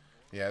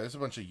 Yeah, there's a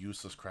bunch of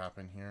useless crap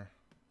in here.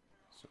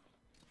 So...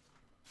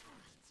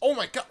 Oh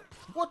my god!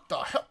 What the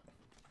hell?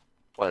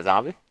 What, a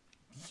zombie?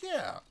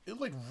 Yeah,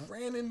 it like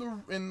ran in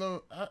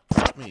the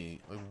at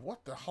me. Like,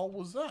 what the hell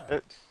was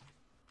that?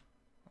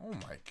 Oh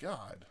my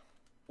god!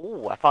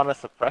 Ooh, I found a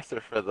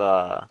suppressor for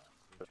the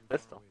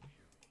pistol.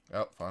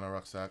 Oh, found a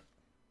rucksack.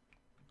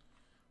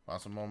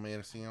 Found some more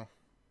medicine.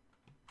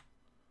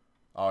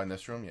 Oh, in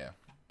this room, yeah.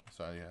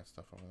 So you had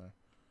stuff over there.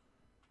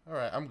 All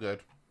right, I'm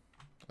good.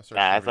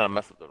 Nah, that's gonna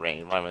mess with the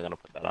range. Why am I gonna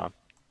put that on?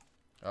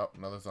 Oh,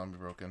 another zombie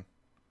broken.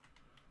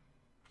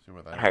 See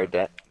where that. I heard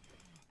that.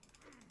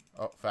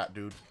 Oh, fat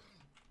dude.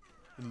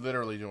 He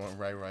literally doing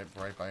right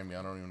by me.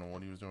 I don't even know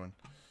what he was doing.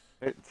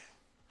 Alright,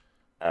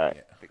 Yeah.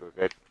 I think we're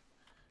good.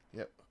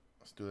 Yep.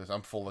 Let's do this.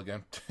 I'm full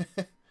again.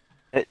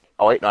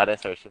 Oh wait, no, I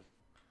didn't search it.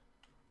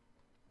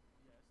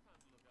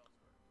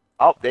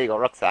 Oh, there you go,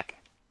 rucksack.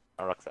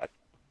 A rucksack.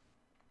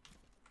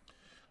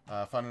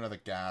 I found another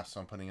gas, so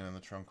I'm putting it in the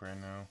trunk right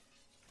now.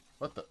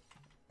 What the?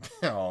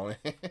 Oh,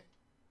 man.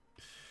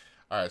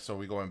 Alright, so are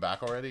we going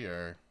back already,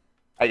 or?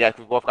 I guess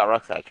we both got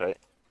rucksacks, right?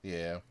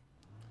 Yeah.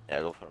 Yeah,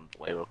 go for them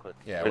away real quick.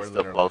 Yeah, we're we're still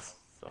literally close.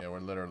 So. Yeah, we're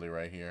literally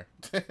right here.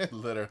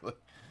 Literally.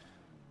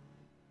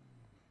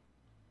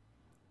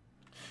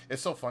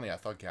 It's so funny. I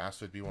thought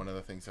gas would be one of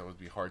the things that would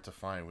be hard to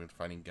find. We're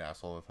finding gas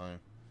all the time.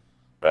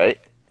 Right?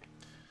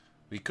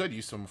 We could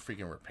use some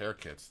freaking repair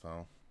kits,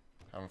 though.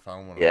 Haven't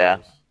found one of Yeah.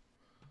 those.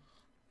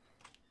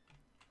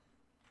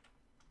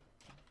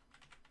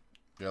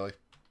 Really?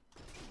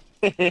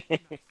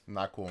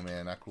 Not cool,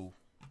 man. Not cool.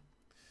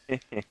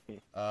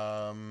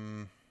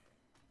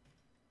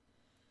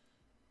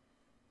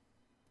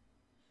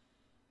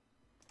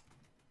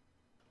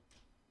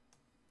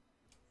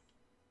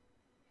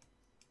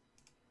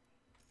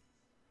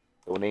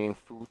 Donating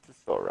food to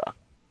Sora.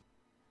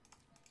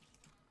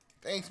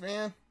 Thanks,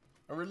 man.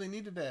 I really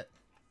needed that.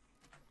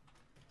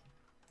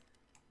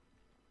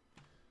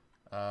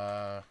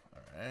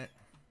 Alright.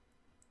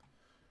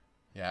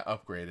 Yeah, I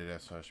upgraded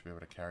it, so I should be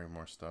able to carry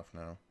more stuff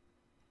now.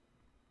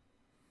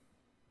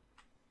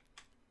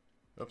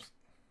 Oops.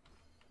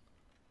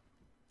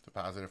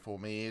 Deposited full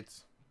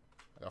meds.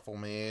 I got full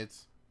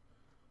meds.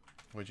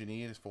 What you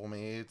need is full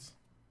meds.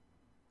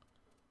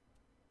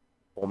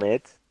 Full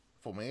meds?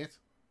 Full meds?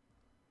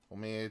 Full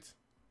meds.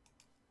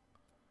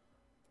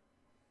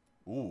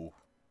 Ooh.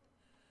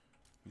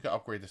 You can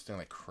upgrade this thing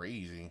like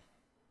crazy.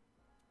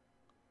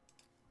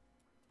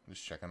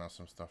 Just checking out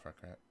some stuff right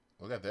quick.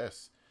 Look at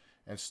this.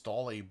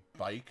 Install a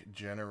bike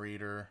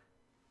generator.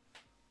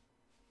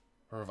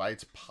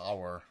 Provides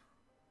power.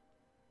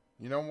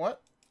 You know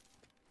what?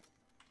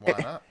 Why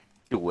not?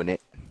 Doing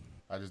it.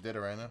 I just did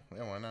it right now.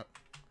 Yeah, why not?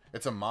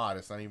 It's a mod.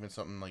 It's not even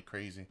something like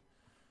crazy.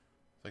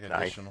 It's like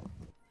Nice. additional.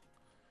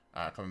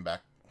 Alright, coming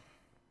back.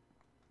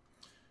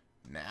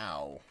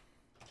 Now.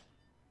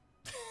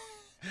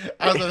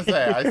 I was gonna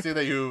say, I see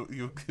that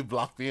you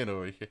blocked me in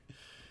over here.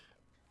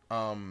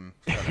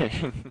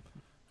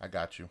 I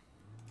got you.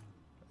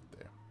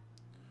 There.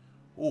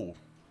 Ooh.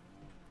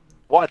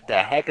 What the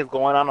heck is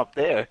going on up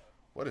there?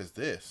 What is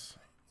this?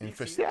 You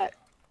see that?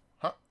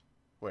 Huh?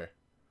 Where?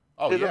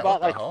 Oh There's yeah.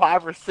 about what like the hell?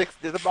 5 or 6.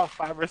 There's about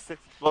 5 or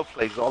 6 float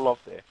plagues all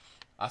up there.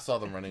 I saw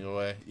them running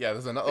away. Yeah,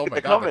 there's another. Oh Look my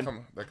at god,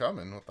 they're they're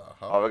coming. What the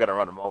hell? Oh, we're gonna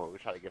run them over. We're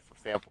trying to get some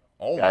samples.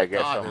 Oh Gotta my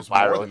get god, some there's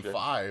viral more than shit.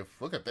 5.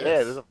 Look at this.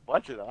 Yeah, there's a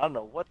bunch of them. I don't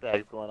know what the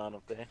heck's going on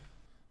up there.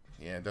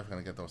 Yeah, definitely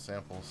gonna get those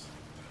samples.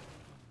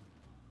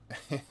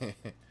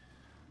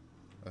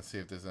 Let's see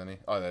if there's any.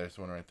 Oh, there's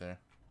one right there.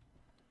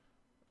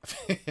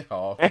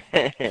 Oh.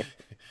 Yeah,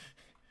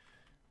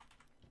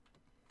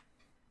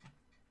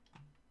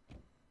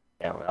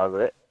 that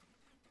was it.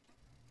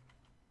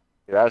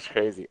 Yeah, that was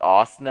crazy.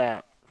 Aw,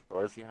 snap.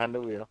 Where's behind the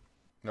wheel?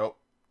 Nope.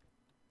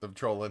 I'm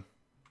trolling.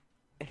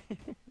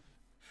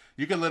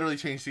 You can literally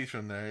change seats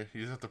from there.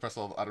 You just have to press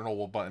all. I don't know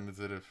what button is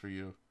it for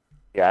you.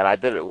 Yeah, and I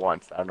did it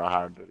once. I don't know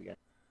how to do it again.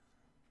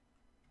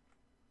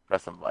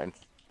 Press some buttons.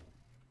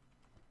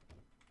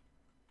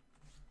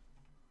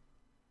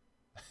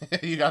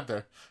 You got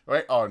there.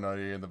 Right? Oh, no,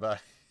 you're in the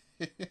back.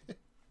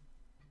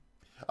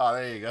 Oh,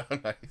 there you go.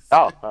 Nice.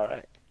 Oh,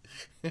 alright.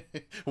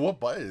 What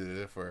button is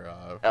it for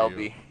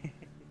LB. you?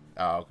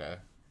 Oh, okay.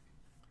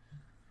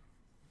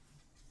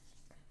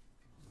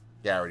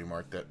 Yeah, I already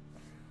marked it.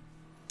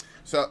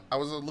 So, I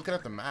was looking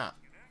at the map.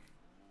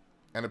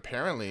 And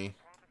apparently,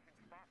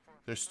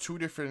 there's 2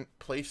 different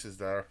places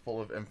that are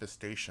full of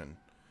infestation.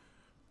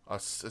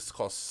 It's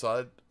called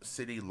Sud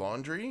City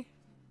Laundry.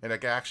 And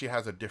it actually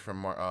has a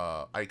different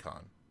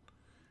icon.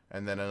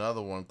 And then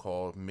another one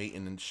called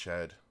Maintenance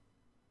Shed.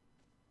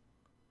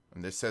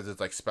 And this says it's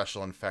like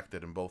special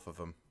infected in both of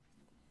them.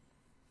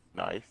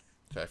 Nice.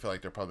 So I feel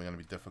like they're probably going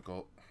to be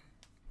difficult.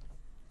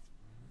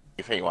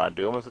 You say you want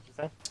to do them, is what you're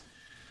saying?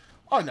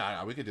 Oh,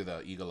 no, we could do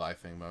the eagle eye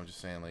thing, but I'm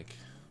just saying, like,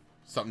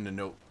 something to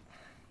note.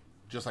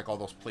 Just like all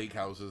those plague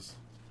houses.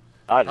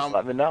 Just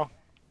let me know.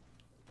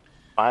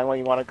 Find where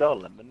you want to go,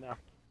 let me know.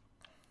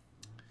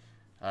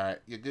 Alright,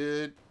 you're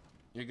good.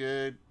 You're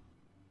good.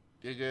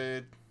 You're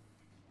good.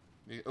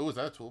 Oh, is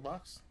that a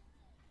toolbox?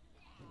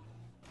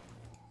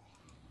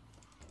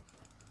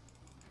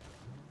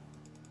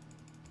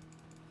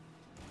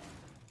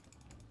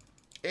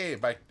 Hey,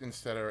 bike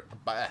instead of...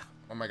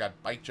 Oh my god,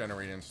 bike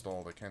generator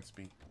installed. I can't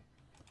speak.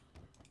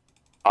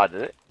 Oh,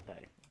 did it? Nice.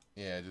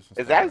 Yeah, just...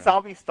 Is that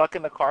zombie stuck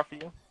in the car for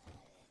you?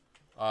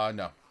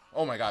 No.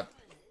 Oh my god.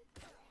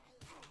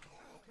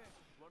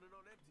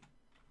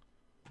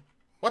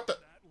 What the?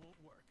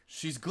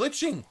 She's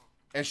glitching!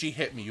 And she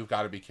hit me. You've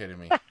got to be kidding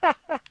me.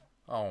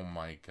 Oh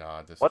my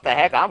god. This What the game.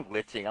 heck? I'm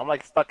glitching. I'm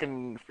like stuck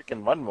in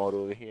freaking run mode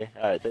over here.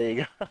 Alright, there you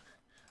go.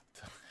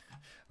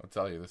 I'll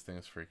tell you, this thing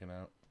is freaking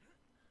out.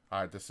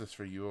 Alright, this is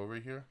for you over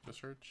here to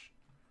search.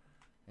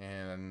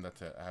 And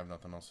that's it. I have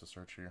nothing else to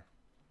search here.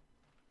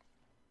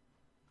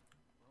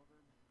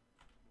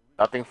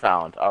 Nothing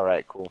found.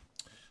 Alright, cool.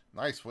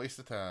 Nice, waste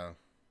of time.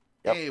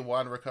 Yep. Hey,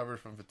 Juan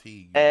recovered from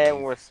fatigue.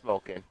 And we're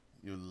smoking.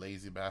 You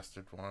lazy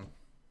bastard, Juan.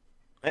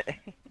 You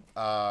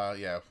Yeah. got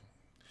a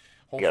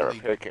Hopefully,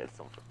 repair kit or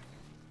something.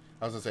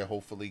 I was gonna say,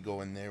 hopefully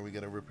go in there. We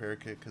get a repair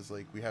kit because,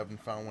 like, we haven't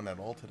found one at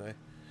all today.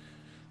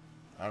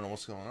 I don't know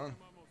what's going on.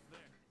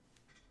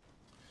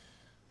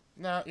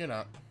 Nah, you're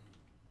not.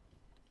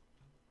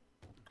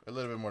 A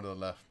little bit more to the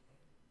left.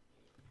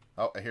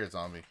 Oh, I hear a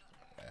zombie.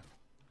 Yeah.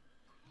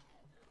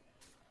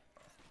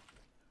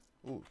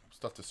 Ooh,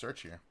 stuff to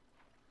search here.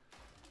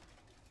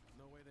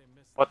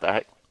 What the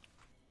heck?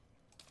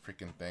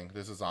 Freaking thing.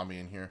 There's a zombie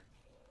in here.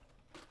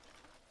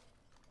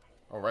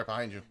 Oh, right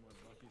behind you.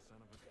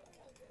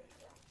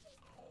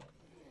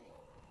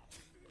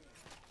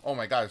 Oh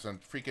my god, it's a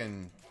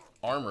freaking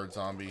armored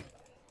zombie.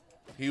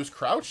 He was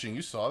crouching.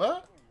 You saw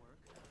that?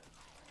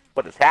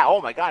 What is that?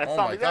 Oh my god, it's Oh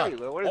my zombies god.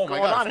 everywhere. What is Oh my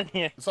going god. on in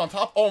here? It's on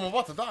top. Oh, I'm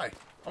about to die.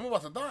 I'm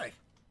about to die.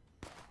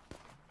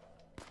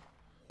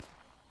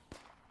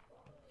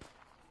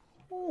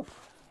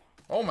 Oof.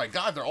 Oh my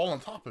god, they're all on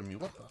top of me.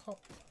 What the hell?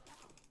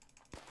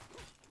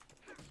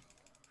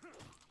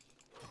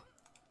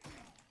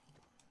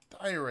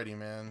 Die already,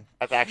 man.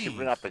 I have to actually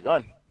bring out the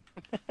gun.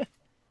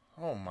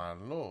 Oh my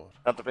lord.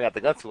 Not to bring out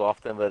the gun too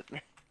often, but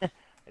I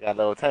got a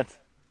little tense.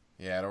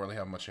 Yeah, I don't really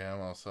have much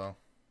ammo, so.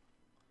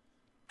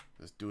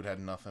 This dude had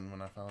nothing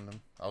when I found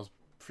him. I was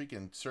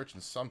freaking searching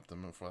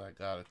something before I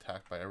got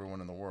attacked by everyone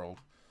in the world.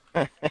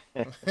 I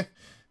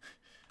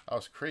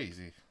was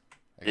crazy.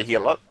 Did you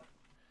heal up?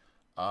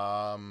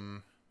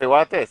 Hey,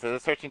 what this?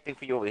 There's a searching thing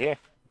for you over here.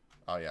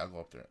 Oh yeah, I'll go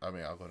up there. I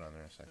mean, I'll go down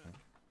there in a second.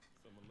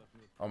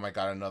 Oh my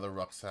god, another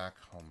rucksack.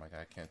 Oh my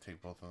god, I can't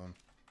take both of them.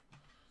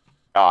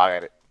 Oh, I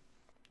got it.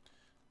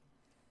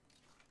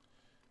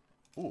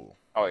 Ooh.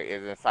 Oh, wait,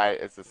 is it inside?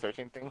 Is the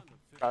searching thing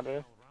down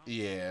there?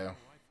 Yeah.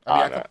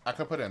 I mean, Oh, no. I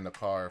could put it in the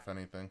car if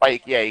anything. Oh,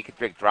 yeah, you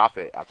could drop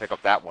it. I'll pick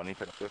up that one. You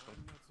pick up this one.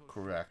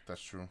 Correct.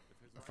 That's true.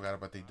 I forgot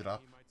about the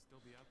drop.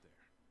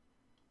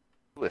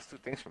 Ooh, there's two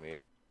things for me.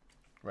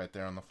 Right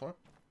there on the floor.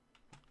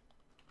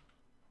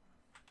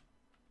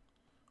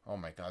 Oh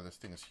my god, this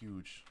thing is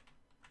huge.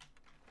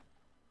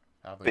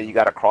 But you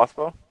got a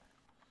crossbow?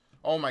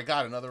 Oh my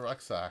god, another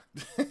rucksack.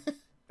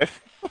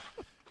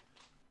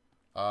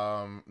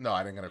 No,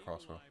 I didn't get a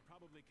crossbow.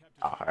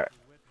 Alright.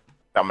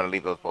 I'm gonna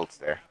leave those bolts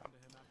there.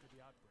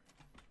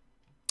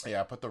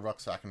 Yeah, I put the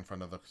rucksack in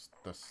front of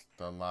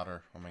the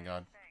ladder. Oh my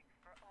god.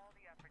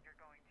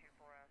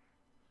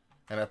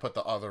 And I put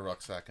the other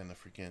rucksack in the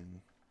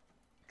freaking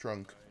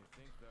trunk.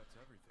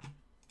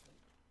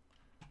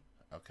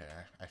 Okay,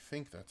 I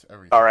think that's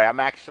everything. Alright,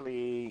 I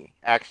actually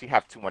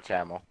have too much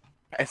ammo.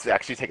 It's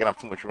actually taking up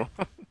too much room.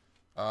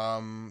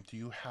 Do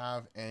you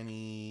have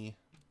any...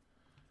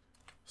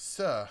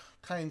 Sir,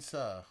 kind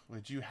sir,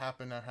 would you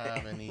happen to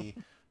have any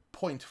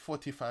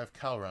 .45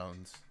 cal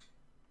rounds?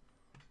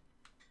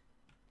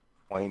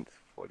 Point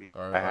 40.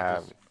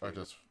 Or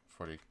just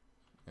 40,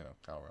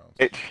 cal rounds.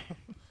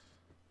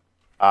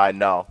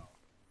 No.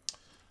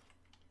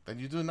 Then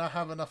you do not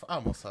have enough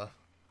ammo, sir.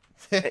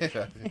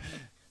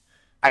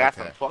 I got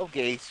some 12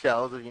 gauge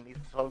shells if you need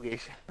some 12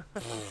 gauge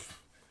shells.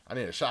 I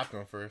need a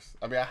shotgun first.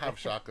 I mean, I have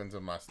shotguns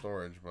in my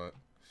storage, but...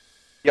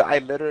 Yo, I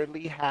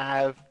literally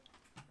have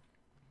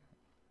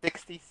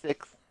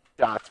 66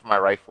 shots for my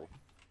rifle.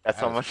 That's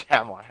how much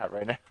ammo I have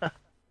right now.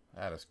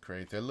 That is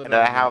crazy. And then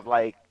I have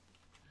like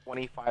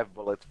 25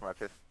 bullets for my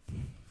pistol.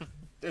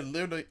 They're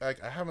literally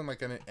like I haven't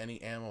like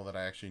any ammo that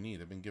I actually need.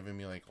 They've been giving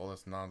me like all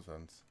this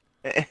nonsense,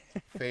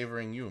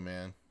 favoring you,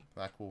 man.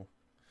 Not cool.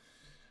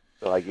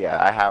 So like,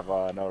 yeah, I have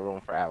no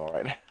room for ammo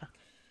right now.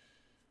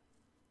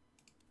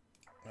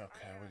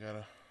 Okay, we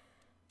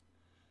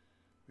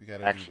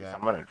gotta Actually, do that.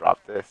 I'm gonna drop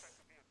this.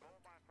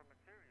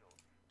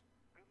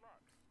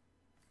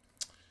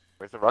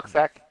 Where's the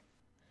rucksack?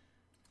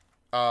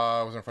 It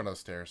was in front of the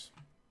stairs.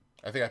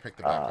 I think I picked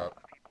it back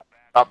up.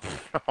 Up.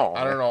 Oh,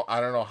 I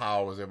don't know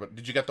how it was there, but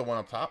did you get the one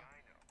up top?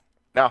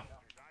 No.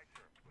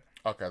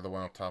 Okay, the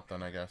one up top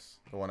then, I guess.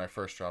 The one I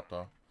first dropped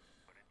off.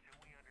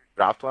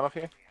 Dropped one up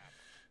here?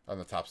 On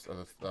the top,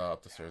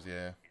 up the stairs,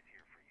 yeah.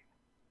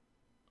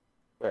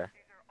 Where?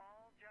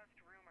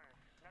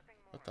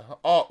 What the hell?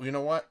 Oh, you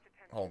know what?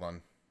 Hold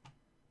on.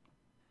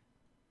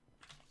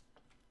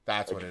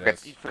 That's what it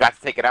is. You forgot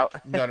to take it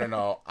out?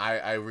 No.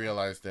 I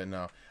realized it.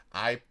 No,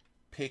 I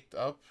picked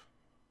up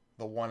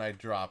the one I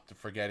dropped,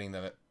 forgetting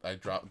that I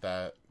dropped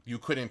that. You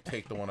couldn't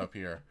take the one up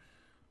here.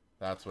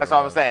 That's what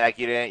I'm saying. Like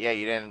you didn't. Yeah,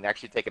 you didn't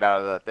actually take it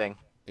out of the thing.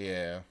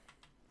 Yeah.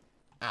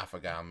 I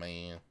forgot,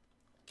 man.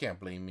 Can't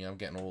blame me. I'm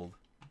getting old.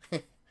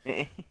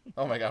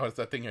 Oh my god, what's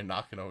that thing you're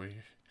knocking over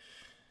here?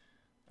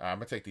 I'm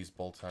gonna take these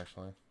bolts.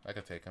 Actually, I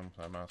could take them.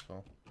 So I might as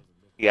well.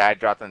 Yeah, I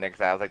dropped them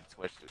next. I was like,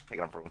 switch to take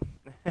them room.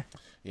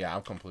 Yeah,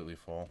 I'm completely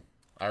full.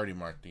 I already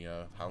marked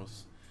the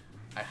house.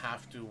 I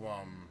have to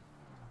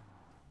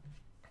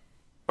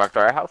Mark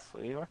our house?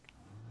 What do you mark?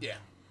 Yeah.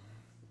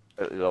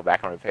 You go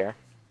back and repair.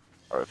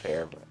 Or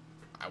repair, but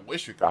I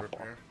wish we could drop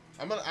repair. off.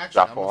 I'm gonna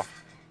actually. Drop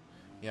off.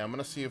 Yeah, I'm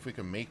gonna see if we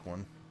can make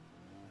one.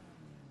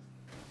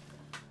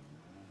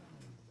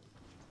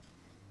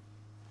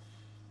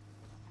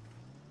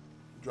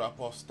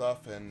 Drop off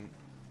stuff, and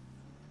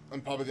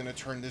I'm probably gonna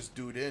turn this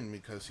dude in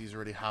because he's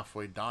already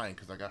halfway dying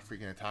because I got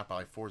freaking attacked by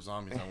like 4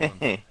 zombies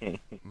at once.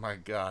 My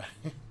god.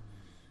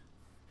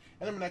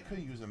 And I mean, I could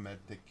use a med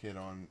kit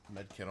on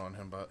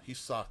him, but he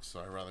sucks,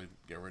 so I'd rather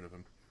get rid of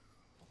him.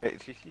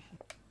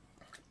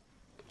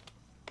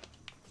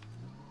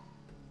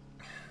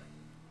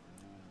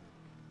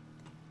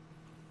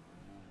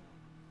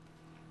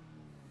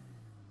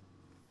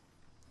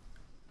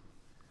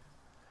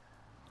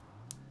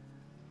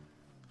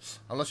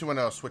 Unless you want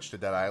to switch to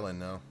Dead Island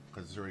now,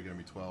 because it's already going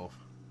to be 12.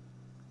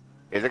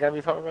 Is it going to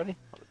be 12 already?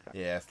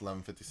 Yeah, it's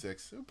 11:56.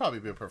 It would probably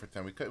be a perfect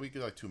time. We could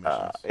like 2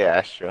 missions. Yeah,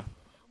 that's true.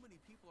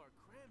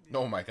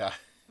 Oh my god.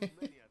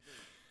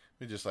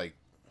 We just like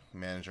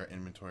manage our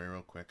inventory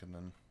real quick and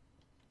then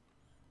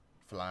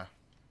fly.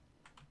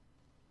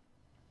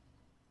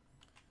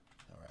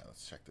 Alright,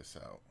 let's check this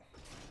out.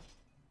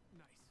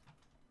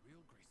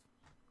 Real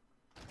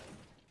graceful.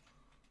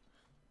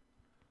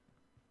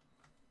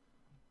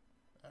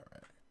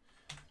 Alright.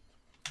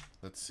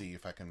 Let's see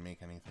if I can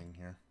make anything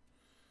here.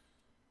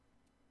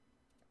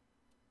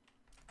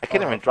 I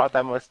couldn't even drop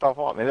that much stuff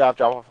off. Maybe I'll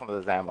drop off some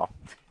of this ammo.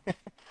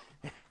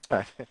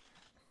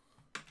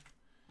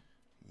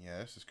 Yeah,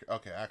 this is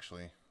okay.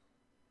 Actually,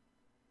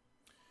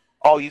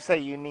 oh, you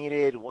said you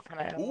needed what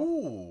kind of ammo?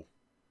 Ooh,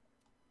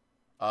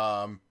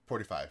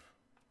 45.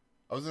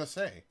 I was gonna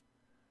say.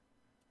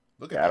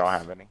 Look at Yeah, this. I don't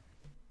have any.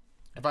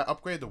 If I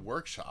upgrade the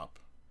workshop,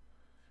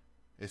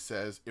 it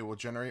says it will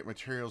generate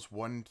materials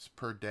once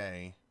per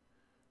day,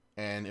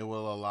 and it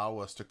will allow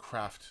us to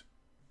craft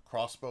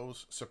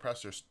crossbows,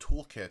 suppressors,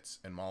 toolkits,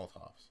 and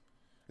Molotovs.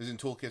 Isn't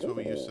toolkits what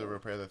we used to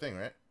repair the thing,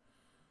 right?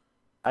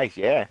 Nice,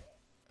 yeah.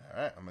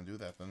 Alright, I'm gonna do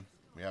that then.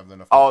 We have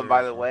enough Oh, and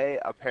by materials the for it. way,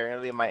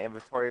 apparently in my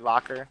inventory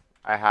locker,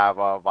 I have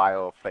a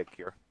vial of flake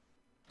cure.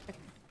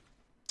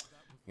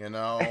 You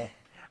know, I think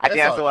it's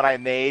that's the all, one I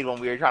made when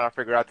we were trying to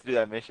figure out to do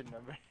that mission,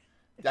 remember?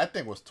 that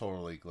thing was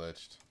totally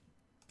glitched.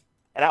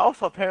 And I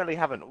also apparently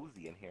have an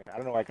Uzi in here. I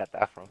don't know where I got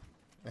that from.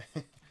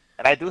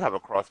 And I do have a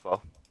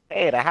crossbow.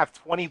 Hey, and I have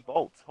 20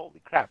 bolts. Holy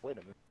crap, wait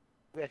a minute.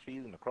 We're actually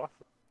using the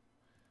crossbow.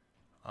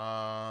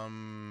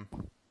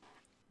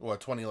 What,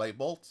 20 light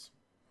bolts?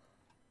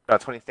 No,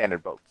 20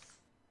 standard bolts.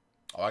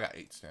 Oh, I got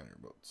 8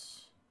 standard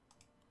bolts.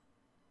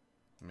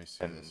 Let me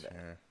see And, this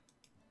here.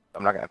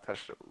 I'm not going to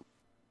touch the Uzi.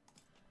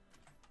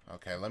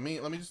 Okay, let me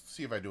just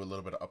see if I do a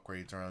little bit of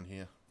upgrades around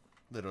here.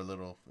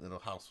 Little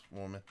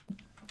housewoman.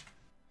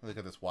 Look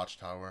at this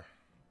watchtower.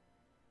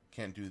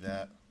 Can't do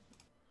that.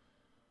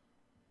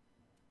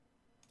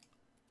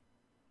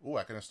 Ooh,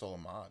 I can install a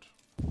mod.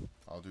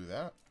 I'll do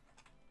that.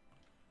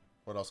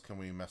 What else can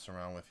we mess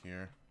around with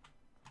here?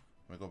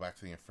 Let me go back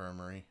to the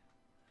infirmary.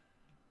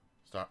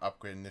 Start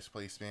upgrading this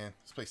place, man.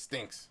 This place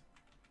stinks.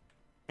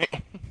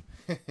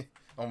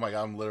 Oh my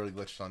god, I'm literally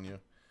glitched on you.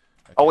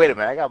 Okay. Oh, wait a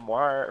minute. I got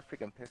more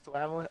freaking pistol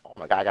ammo. Oh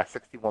my god, I got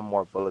 61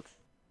 more bullets.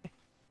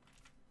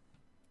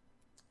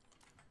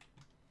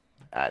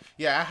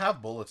 Yeah, I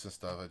have bullets and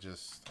stuff. I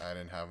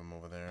didn't have them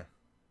over there.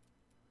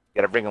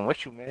 You gotta bring them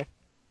with you, man.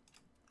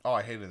 Oh,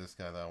 I hated this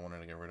guy though. I wanted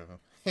to get rid of him.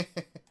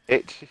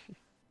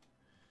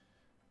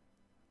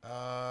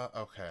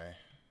 Okay.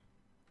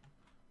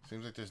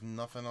 Seems like there's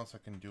nothing else I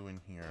can do in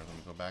here. Let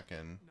me go back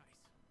in.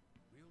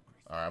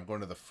 Alright, I'm going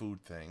to the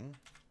food thing.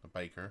 The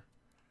biker.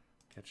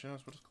 Kitchen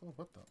is what it's called?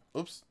 What the?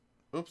 Oops.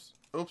 Oops.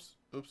 Oops.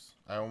 Oops.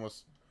 I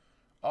almost...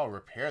 Oh,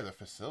 repair the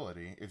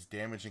facility. It's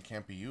damaged and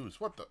can't be used.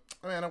 What the?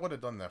 Man, I would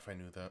have done that if I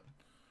knew that.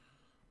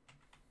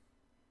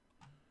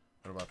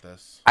 What about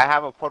this? I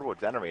have a portable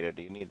generator.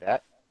 Do you need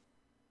that?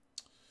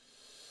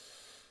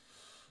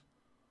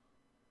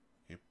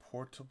 A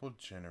portable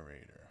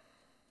generator.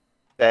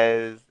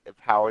 Says it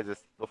powers a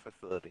steel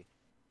facility.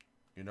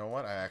 You know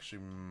what? I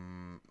actually...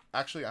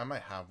 actually, I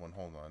might have one.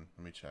 Hold on.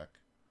 Let me check.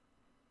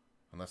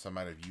 Unless I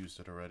might have used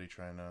it already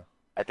trying to...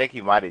 I think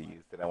you might have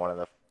used it in one of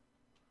the...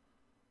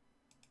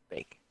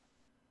 Fake.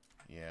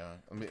 Yeah.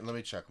 Let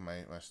me check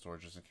my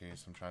storage just in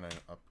case. I'm trying to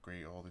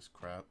upgrade all this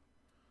crap.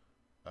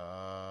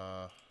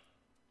 Okay,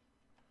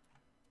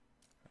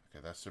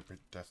 that's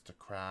the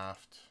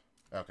craft.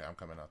 Okay, I'm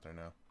coming out there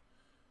now.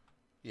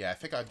 Yeah, I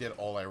think I did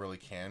all I really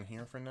can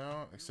here for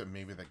now, except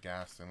maybe the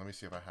gas thing. Let me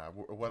see if I have.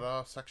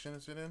 What section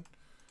is it in?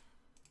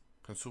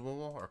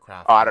 Consumable or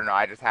craft? Oh, I don't know.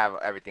 I just have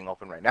everything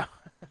open right now.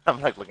 I'm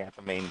like looking at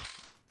the main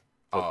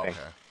Oh, thing. okay.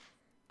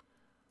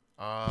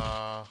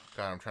 God,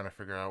 I'm trying to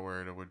figure out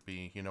where it would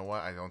be. You know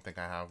what? I don't think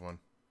I have one.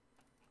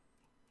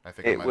 I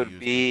think I It might would have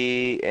used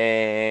be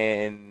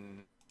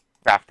in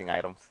crafting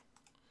items.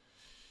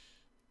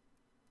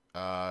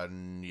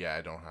 yeah,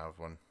 I don't have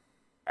one.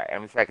 Alright,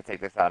 let me see if I can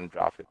take this out and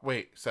drop it.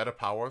 Wait, set of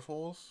power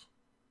tools?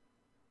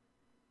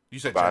 You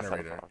said About a set of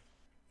generator. power.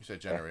 You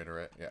said generator,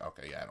 right? Yeah,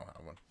 okay, yeah, I don't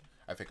have one.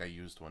 I think I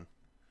used one.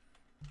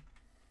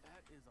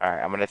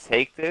 Alright, I'm gonna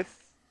take this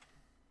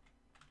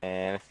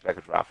and see if I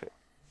can drop it.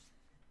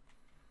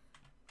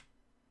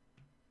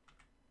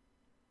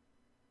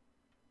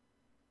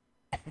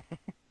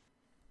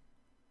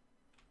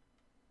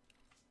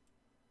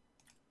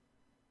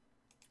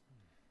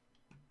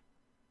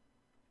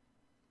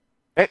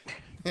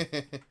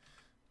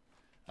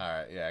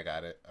 Alright, yeah, I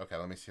got it. Okay,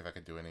 let me see if I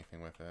can do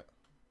anything with it.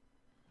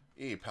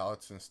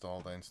 Pallets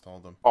installed. I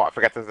installed them. Oh, I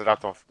forgot to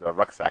drop off the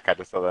rucksack. I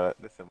just saw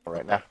this symbol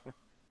right now.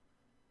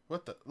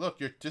 What the? Look,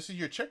 this is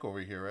your chick over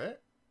here, right?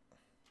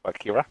 What,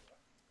 Kira?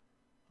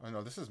 Oh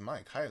no, this is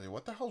Mike. Kylie,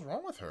 what the hell's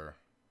wrong with her?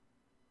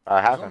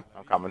 I haven't.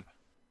 I'm coming.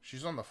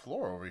 She's on the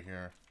floor over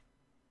here.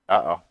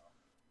 Uh-oh.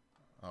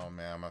 Oh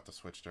man, I'm about to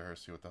switch to her,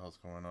 see what the hell's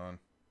going on.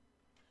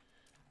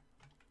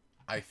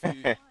 I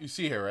think you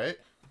see her, right?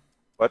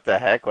 What the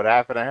heck? What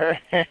happened to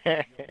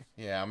her?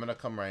 Yeah, I'm gonna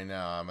come right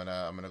now. I'm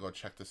gonna go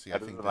check to see. I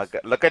think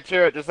Like, look at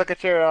your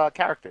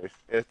characters.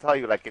 It'll tell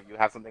you like if you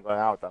have something going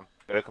on with them.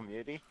 Go to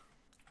community.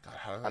 God,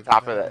 how did I On do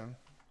top of that it. again?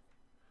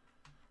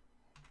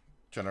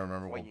 Trying to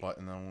remember When what you-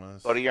 button that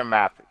was. Go to your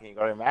map. Can you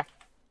go to your map?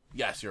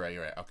 Yes, you're right.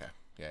 You're right. Okay.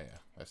 Yeah, yeah.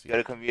 I see. Go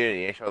to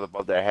community and show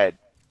above their head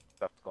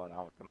stuff's going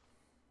on with them.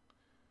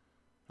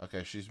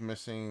 Okay, she's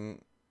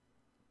missing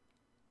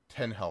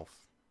 10 health.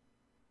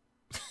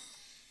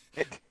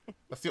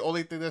 That's the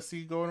only thing I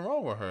see going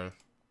wrong with her.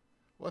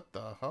 What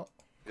the hell?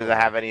 Does it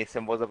have any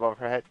symbols above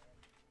her head?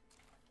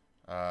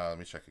 Let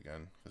me check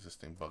again, because this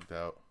thing bugged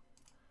out.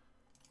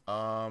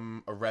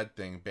 A red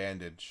thing,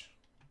 bandage.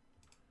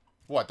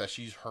 What, that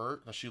she's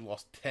hurt? That she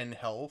lost 10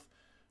 health?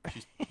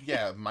 She's,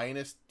 yeah,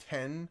 minus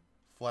 10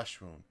 flesh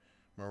wound.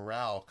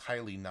 Morale,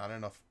 Kylie, not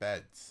enough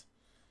beds.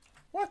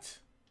 What?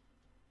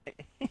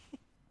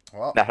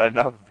 Well, Not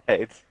enough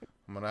beds.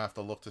 I'm gonna have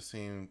to look to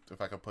see if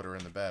I can put her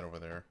in the bed over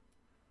there.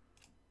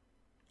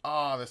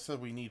 Ah, they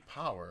said we need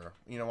power.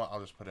 You know what? I'll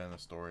just put it in the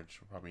storage.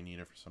 We'll probably need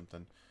it for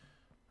something.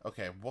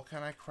 Okay, what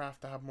can I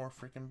craft to have more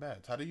freaking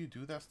beds? How do you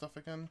do that stuff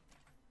again?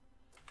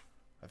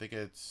 I think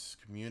it's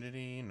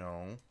community.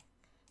 No.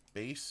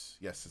 Base?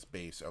 Yes, it's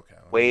base. Okay.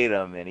 Wait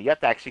a minute. You have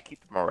to actually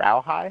keep the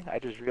morale high? I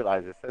just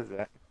realized it says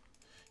that.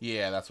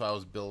 Yeah, that's why I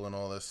was building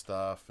all this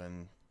stuff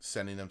and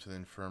sending them to the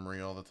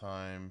infirmary all the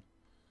time.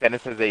 Then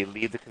it says they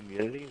lead the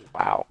community?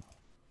 Wow.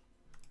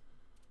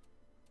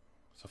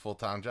 It's a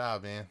full-time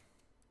job, man.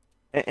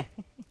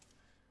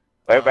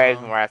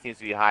 Everybody's morale seems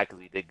to be high because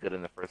we did good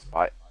in the first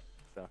fight.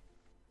 So.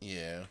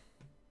 Yeah.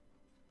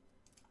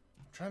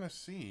 I'm trying to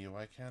see.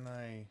 Why can't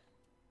I...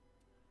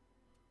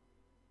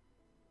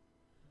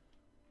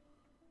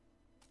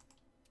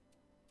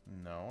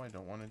 No, I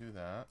don't want to do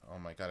that. Oh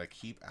my god, I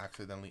keep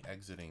accidentally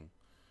exiting.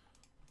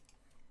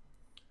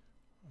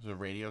 There's a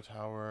radio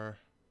tower.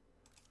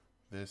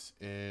 This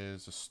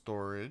is a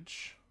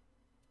storage.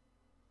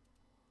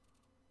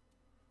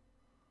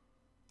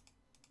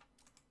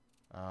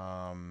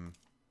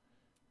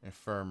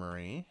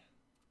 Infirmary.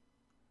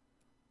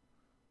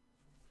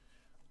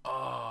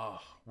 Oh,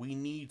 we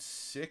need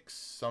 6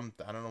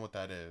 something. I don't know what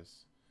that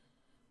is.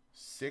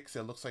 6,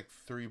 it looks like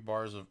 3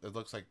 bars of... It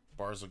looks like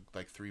bars of...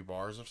 Like 3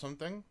 bars or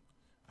something.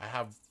 I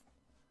have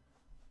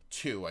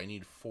 2. I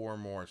need 4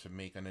 more to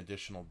make an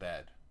additional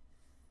bed.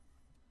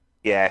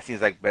 Yeah, it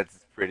seems like beds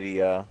is pretty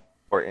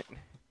important.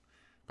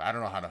 But I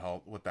don't know how to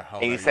help. What the hell?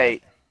 And you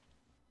say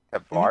the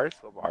bars?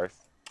 What bars?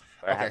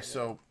 Okay,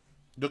 so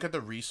look at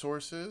the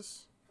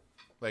resources,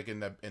 like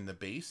in the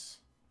base.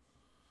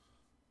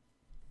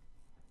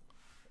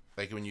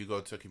 Like when you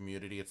go to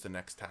community, it's the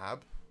next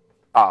tab.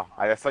 Oh,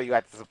 I saw you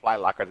had the supply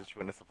locker. That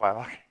you in the supply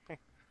locker?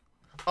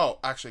 Oh,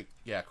 actually,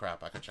 yeah,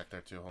 crap. I could check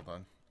there too. Hold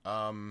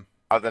on.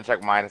 I was gonna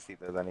check mine to see if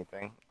there's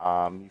anything.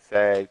 You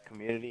said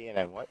community and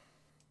then what?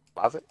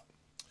 Closet?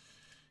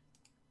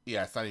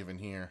 Yeah, it's not even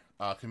here.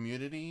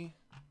 Community,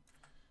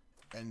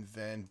 and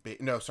then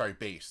no, sorry,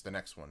 base. The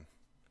next one.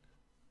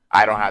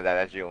 I don't have that.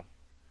 That's you.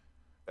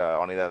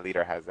 Only the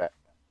leader has that.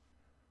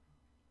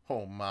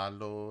 Oh my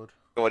lord.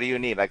 So what do you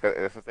need? Like,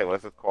 let's say,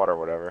 what's this called or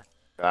whatever?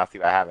 And I'll see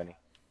if I have any.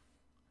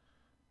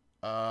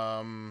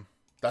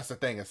 That's the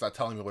thing. It's not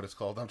telling me what it's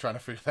called. I'm trying to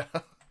figure that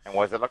out. And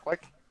what does it look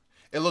like?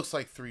 It looks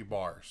like 3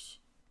 bars,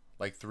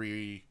 like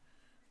 3,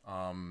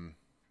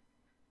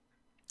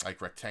 like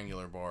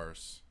rectangular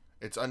bars.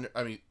 It's under.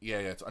 I mean, yeah,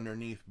 it's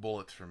underneath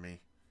bullets for me.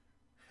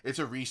 It's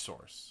a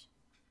resource.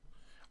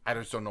 I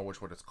just don't know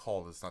which what it's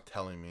called. It's not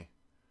telling me.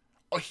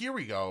 Oh, here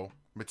we go.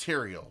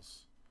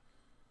 Materials.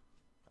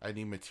 I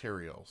need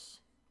materials.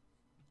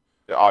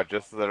 Oh,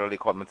 just literally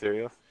called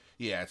materials?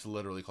 Yeah, it's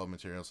literally called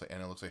materials,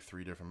 and it looks like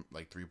 3 different,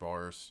 like 3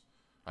 bars.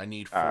 I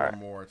need 4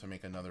 more to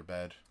make another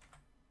bed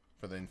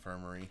for the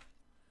infirmary.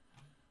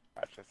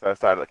 Gotcha. So I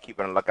started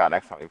keeping a lookout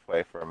next time we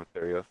play for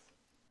materials.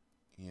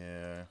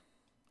 Yeah,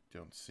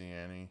 don't see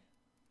any.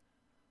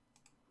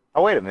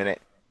 Oh, wait a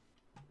minute.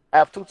 I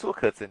have 2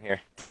 toolkits in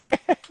here.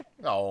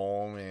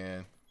 Oh,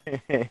 man.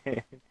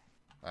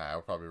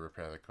 I'll probably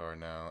repair the car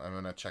now. I'm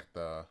going to check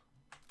the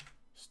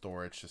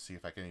storage to see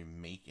if I can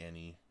even make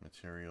any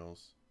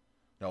materials.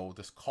 No,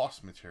 this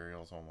costs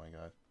materials. Oh, my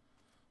God.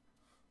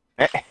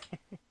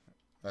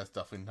 That's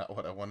definitely not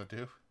what I want to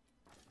do.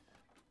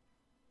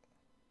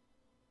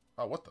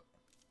 Oh, what the?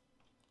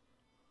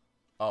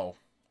 Oh.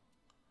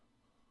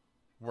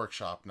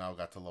 Workshop now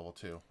got to level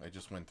 2. I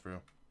just went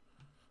through.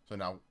 So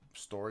now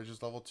storage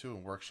is level 2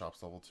 and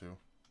workshop's level 2.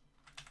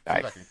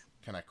 Nice.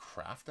 Can I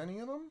craft any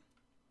of them?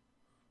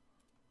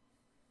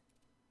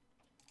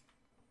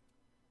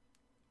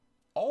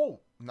 Oh,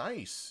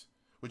 nice.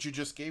 What you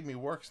just gave me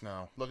works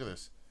now. Look at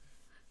this.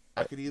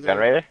 I could either...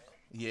 Generator?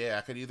 Yeah,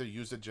 I could either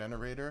use a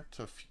generator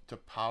to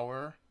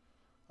power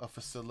a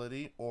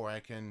facility, or I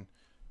can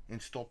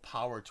install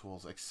power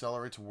tools,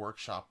 accelerates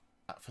workshop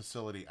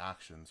facility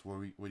actions.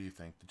 What do you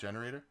think? The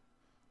generator?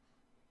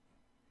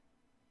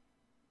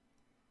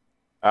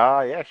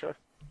 Yeah, sure.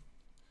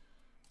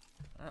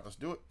 Alright, let's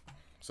do it.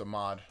 It's a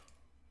mod.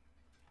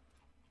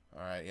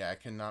 Alright, yeah, I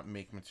cannot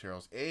make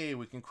materials. Hey,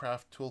 we can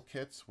craft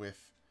toolkits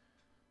with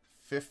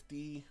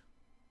 50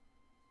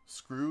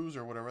 screws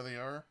or whatever they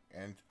are,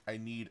 and I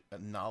need a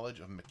knowledge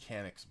of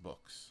mechanics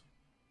book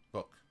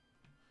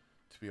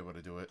to be able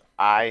to do it.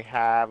 I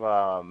have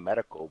a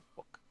medical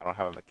book. I don't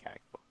have a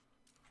mechanic book.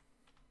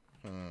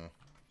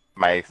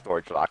 My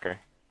storage locker.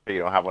 So you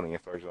don't have one in your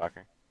storage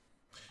locker?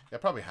 Yeah, I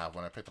probably have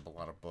one. I picked up a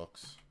lot of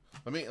books.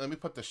 Let me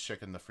put this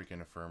chick in the freaking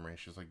infirmary.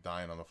 She's like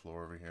dying on the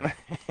floor over here.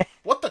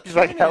 What the? She's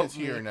Kieran like, is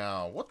here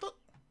now. What the?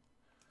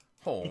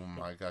 Oh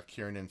my god,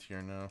 Kieran's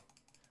here now.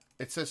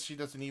 It says she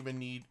doesn't even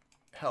need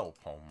help.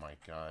 Oh my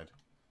god.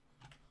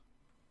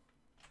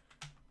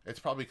 It's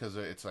probably because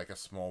it's like a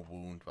small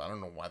wound, but I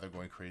don't know why they're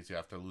going crazy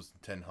after losing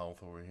 10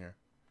 health over here.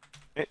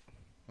 Let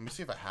me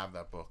see if I have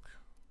that book.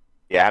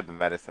 Yeah, I have the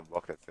medicine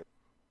book. That's it.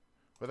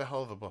 Where the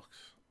hell are the books?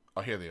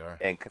 Oh, here they are.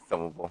 And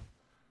consumable.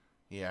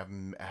 Yeah,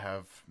 I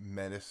have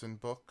medicine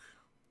book,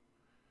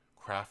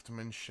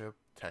 craftsmanship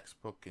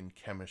textbook, and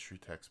chemistry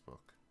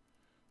textbook.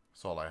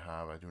 That's all I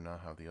have. I do not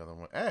have the other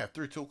one. I have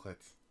 3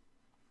 toolkits.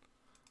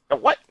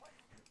 What?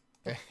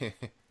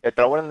 Yeah,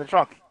 throw it in the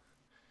trunk.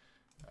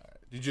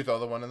 Did you throw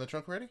the one in the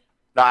trunk already?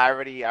 No, I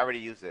already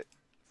used it.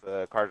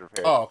 The car's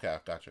repaired. Oh, okay.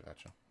 Gotcha. All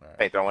right.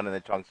 Hey, throw one in the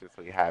trunk just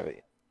so you have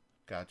it.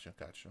 Gotcha.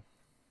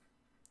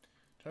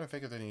 Trying to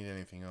think if they need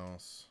anything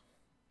else.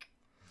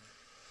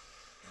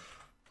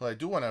 Well, I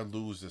do want to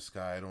lose this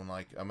guy. I don't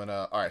like... I'm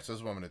gonna... Alright, so this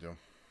is what I'm gonna do.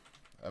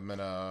 I'm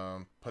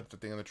gonna put the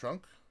thing in the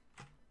trunk.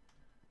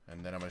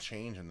 And then I'm gonna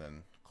change and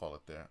then call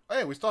it there.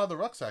 Hey, we still have the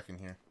rucksack in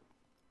here.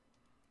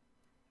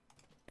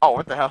 Oh,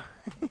 what the hell?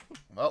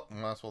 Well,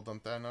 might as well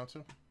dump that now,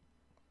 too.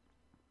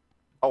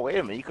 Oh, wait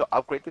a minute. You could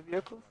upgrade the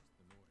vehicles?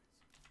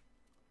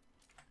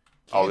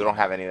 Oh, we don't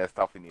have any of that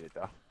stuff we needed,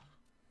 though.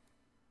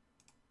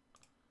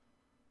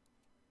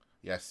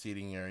 Yeah,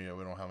 seating area.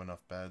 We don't have enough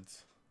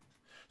beds.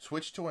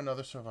 Switch to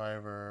another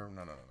survivor.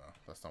 No.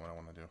 That's not what I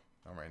want to do.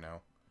 Not right now.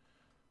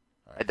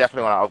 All right, I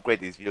definitely want to upgrade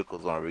these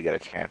vehicles whenever we get a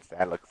chance.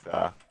 That looks,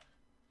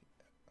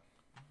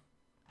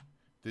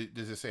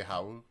 Does it say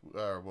how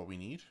or what we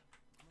need?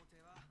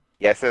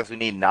 Yeah, it says we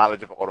need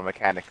knowledge of auto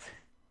mechanics.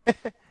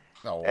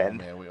 No, And-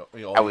 man.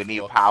 We And we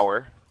need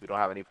power. We don't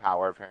have any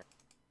power, apparently.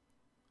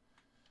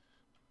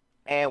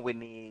 And we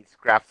need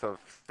scraps of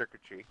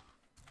circuitry.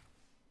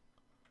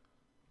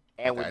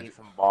 And we Okay. need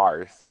some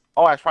bars.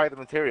 Oh, that's probably the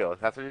materials.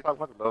 That's what you're talking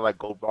about? The little, like,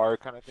 gold bar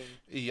kind of thing?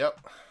 Yep.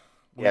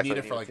 We Yeah, need so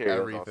it we for need like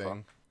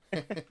materials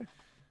everything.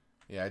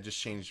 Yeah, I just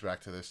changed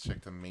back to this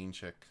chick, the main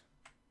chick.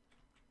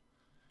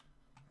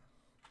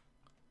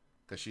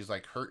 Because she's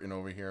like hurting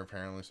over here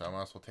apparently, so I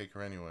might as well take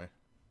her anyway.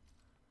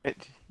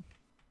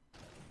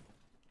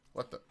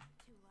 What the?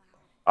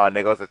 Oh, and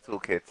there goes the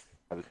toolkits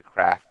that we could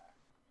craft.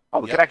 Oh,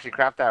 we Yep. could actually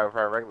craft that with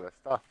our regular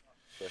stuff.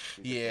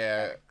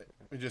 Yeah,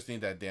 we just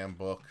need that damn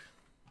book.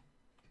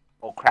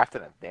 Oh, craft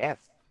in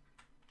advance.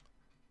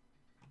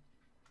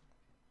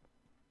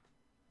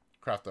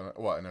 Craft on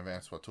what? An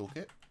advanced what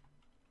toolkit?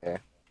 Yeah.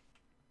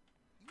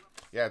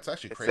 Yeah, it's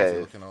actually It crazy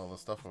says- looking at all the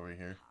stuff over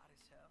here.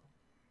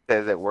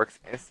 Says it works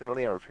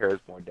instantly and repairs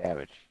more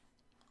damage.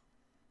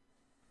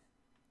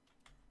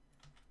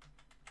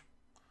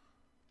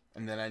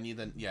 And then I need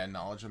the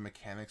knowledge of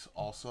mechanics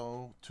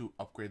also to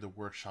upgrade the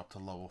workshop to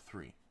level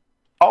 3.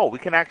 Oh, we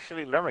can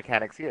actually learn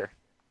mechanics here.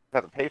 We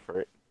have to pay for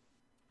it.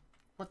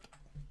 What?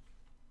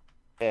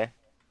 Yeah.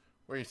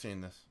 Where are you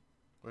seeing this?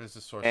 Where is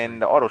this source? In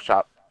the auto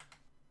shop.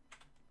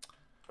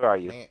 Where are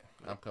you?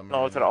 I'm coming. No,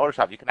 right it's an now. auto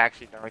shop. You can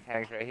actually learn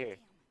mechanics right here.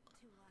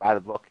 Buy the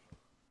book.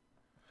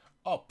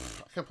 Oh,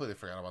 I completely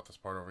forgot about this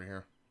part over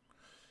here.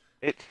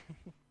 It.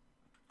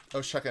 I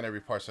was checking every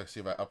part so I can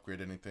see if I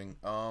upgrade anything.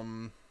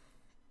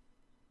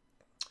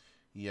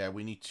 Yeah,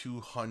 we need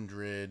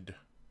 200.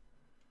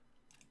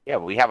 Yeah,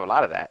 but we have a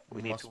lot of that.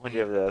 We need Must 200 be.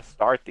 of the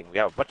star thing. We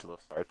have a bunch of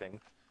those star things.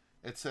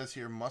 It says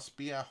here, must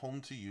be at home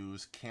to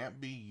use,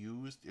 can't be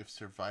used if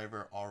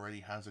survivor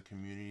already has a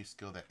community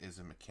skill that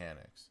isn't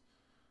mechanics.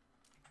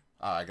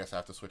 I guess I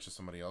have to switch to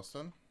somebody else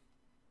then?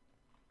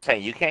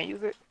 Saying you can't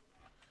use it?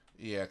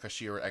 Yeah, because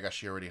I guess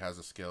she already has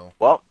a skill.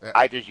 Well, Yeah.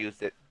 I just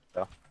used it.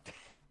 So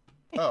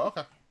Oh,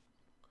 okay.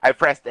 I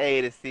pressed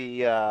A to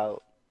see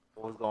what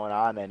was going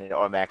on, and it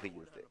automatically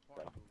used it.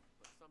 So.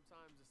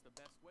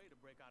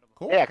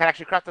 Cool. Yeah, I can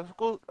actually craft a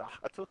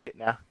toolkit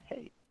now.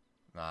 Hey.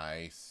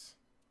 Nice.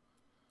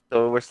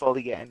 So we're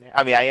slowly getting there.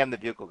 I mean, I am the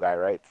vehicle guy,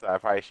 right? So I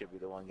probably should be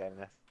the one getting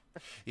this.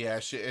 Yeah,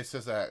 it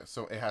says that,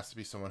 so it has to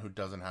be someone who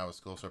doesn't have a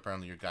skill, so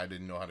apparently your guy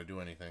didn't know how to do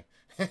anything.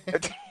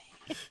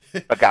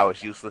 The guy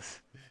was useless.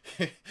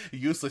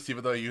 Useless,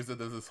 even though he used it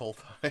this whole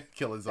time,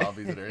 killing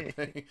zombies and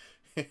everything.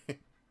 The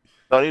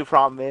only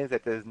problem is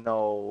that there's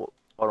no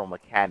auto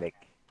mechanic.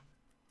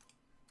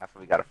 That's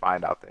what we gotta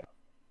find out there.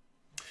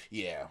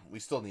 Yeah, we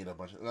still need a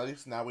bunch of... At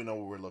least now we know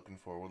what we're looking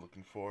for. We're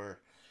looking for...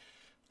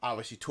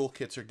 Obviously,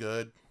 toolkits are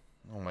good.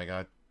 Oh my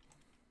god.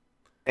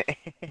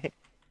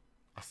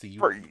 I'll see you.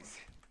 Freeze.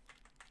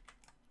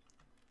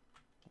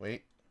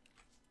 Wait.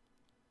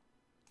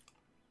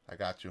 I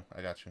got you.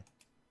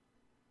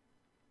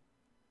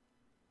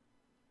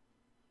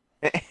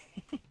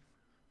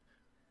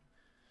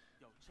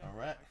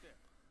 Alright.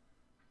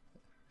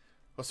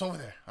 What's over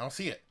there? I don't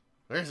see it.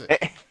 Where is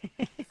it?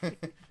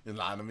 You're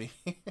lying to me.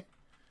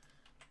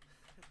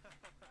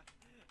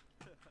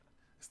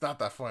 It's not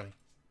that funny.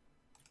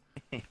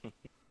 Whoever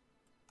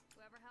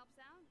helps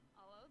out,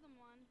 I'll owe them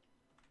one.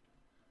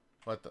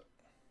 What the?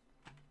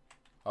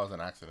 That was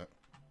an accident.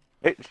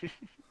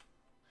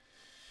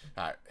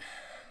 Alright.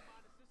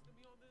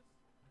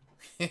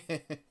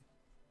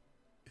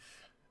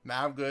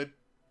 Nah, I'm good.